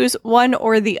choose one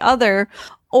or the other.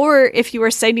 Or if you are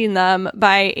citing them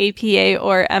by APA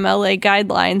or MLA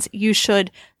guidelines, you should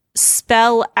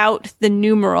spell out the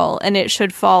numeral and it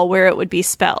should fall where it would be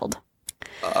spelled.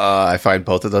 I find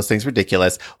both of those things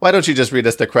ridiculous. Why don't you just read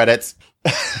us the credits?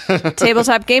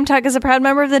 Tabletop Game Talk is a proud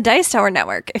member of the Dice Tower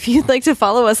Network. If you'd like to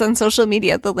follow us on social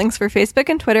media, the links for Facebook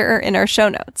and Twitter are in our show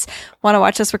notes. Want to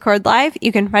watch us record live?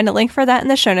 You can find a link for that in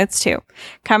the show notes too.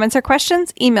 Comments or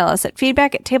questions? Email us at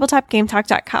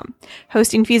feedback@tabletopgametalk.com.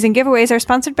 Hosting fees and giveaways are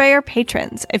sponsored by our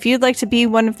patrons. If you'd like to be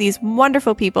one of these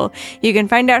wonderful people, you can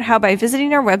find out how by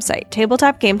visiting our website,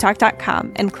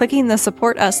 tabletopgametalk.com, and clicking the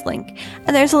Support Us link.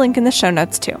 And there's a link in the show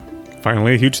notes too.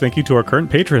 Finally, a huge thank you to our current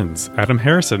patrons: Adam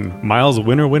Harrison, Miles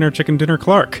Winner Chicken Dinner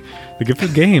Clark, The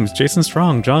Gifted Games, Jason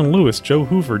Strong, John Lewis, Joe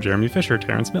Hoover, Jeremy Fisher,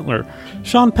 Terrence Mittler,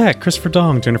 Sean Peck, Christopher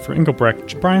Dong, Jennifer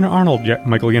Engelbrecht, Brian Arnold,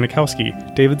 Michael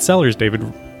Yanikowski, David Sellers, David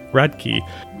Radke,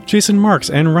 Jason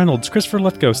Marks, Ann Reynolds, Christopher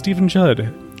Letko, Stephen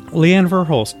Judd, Leanne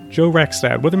Verhulst, Joe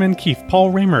Rackstad, Weatherman Keefe, Paul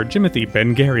Raymer, Jimothy,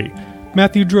 Ben Gary,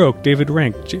 Matthew Droke, David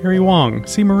Rank, Jerry Wong,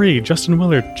 C. Marie, Justin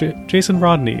Willard, Jason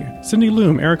Rodney, Cindy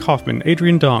Loom, Eric Hoffman,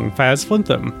 Adrian Dong, Faz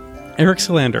Flintham, Eric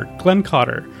Solander, Glenn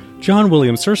Cotter, John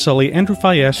Williams, Sir Sully, Andrew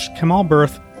Fayesh, Kamal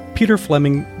Berth, Peter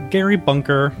Fleming, Gary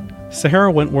Bunker,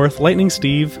 Sahara Wentworth, Lightning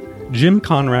Steve, Jim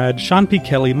Conrad, Sean P.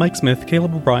 Kelly, Mike Smith,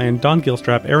 Caleb O'Brien, Don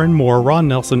Gilstrap, Aaron Moore, Ron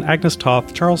Nelson, Agnes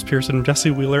Toth, Charles Pearson,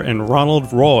 Jesse Wheeler, and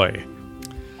Ronald Roy.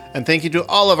 And thank you to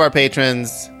all of our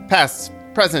patrons, past,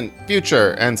 present,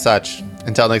 future, and such.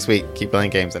 Until next week, keep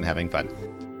playing games and having fun.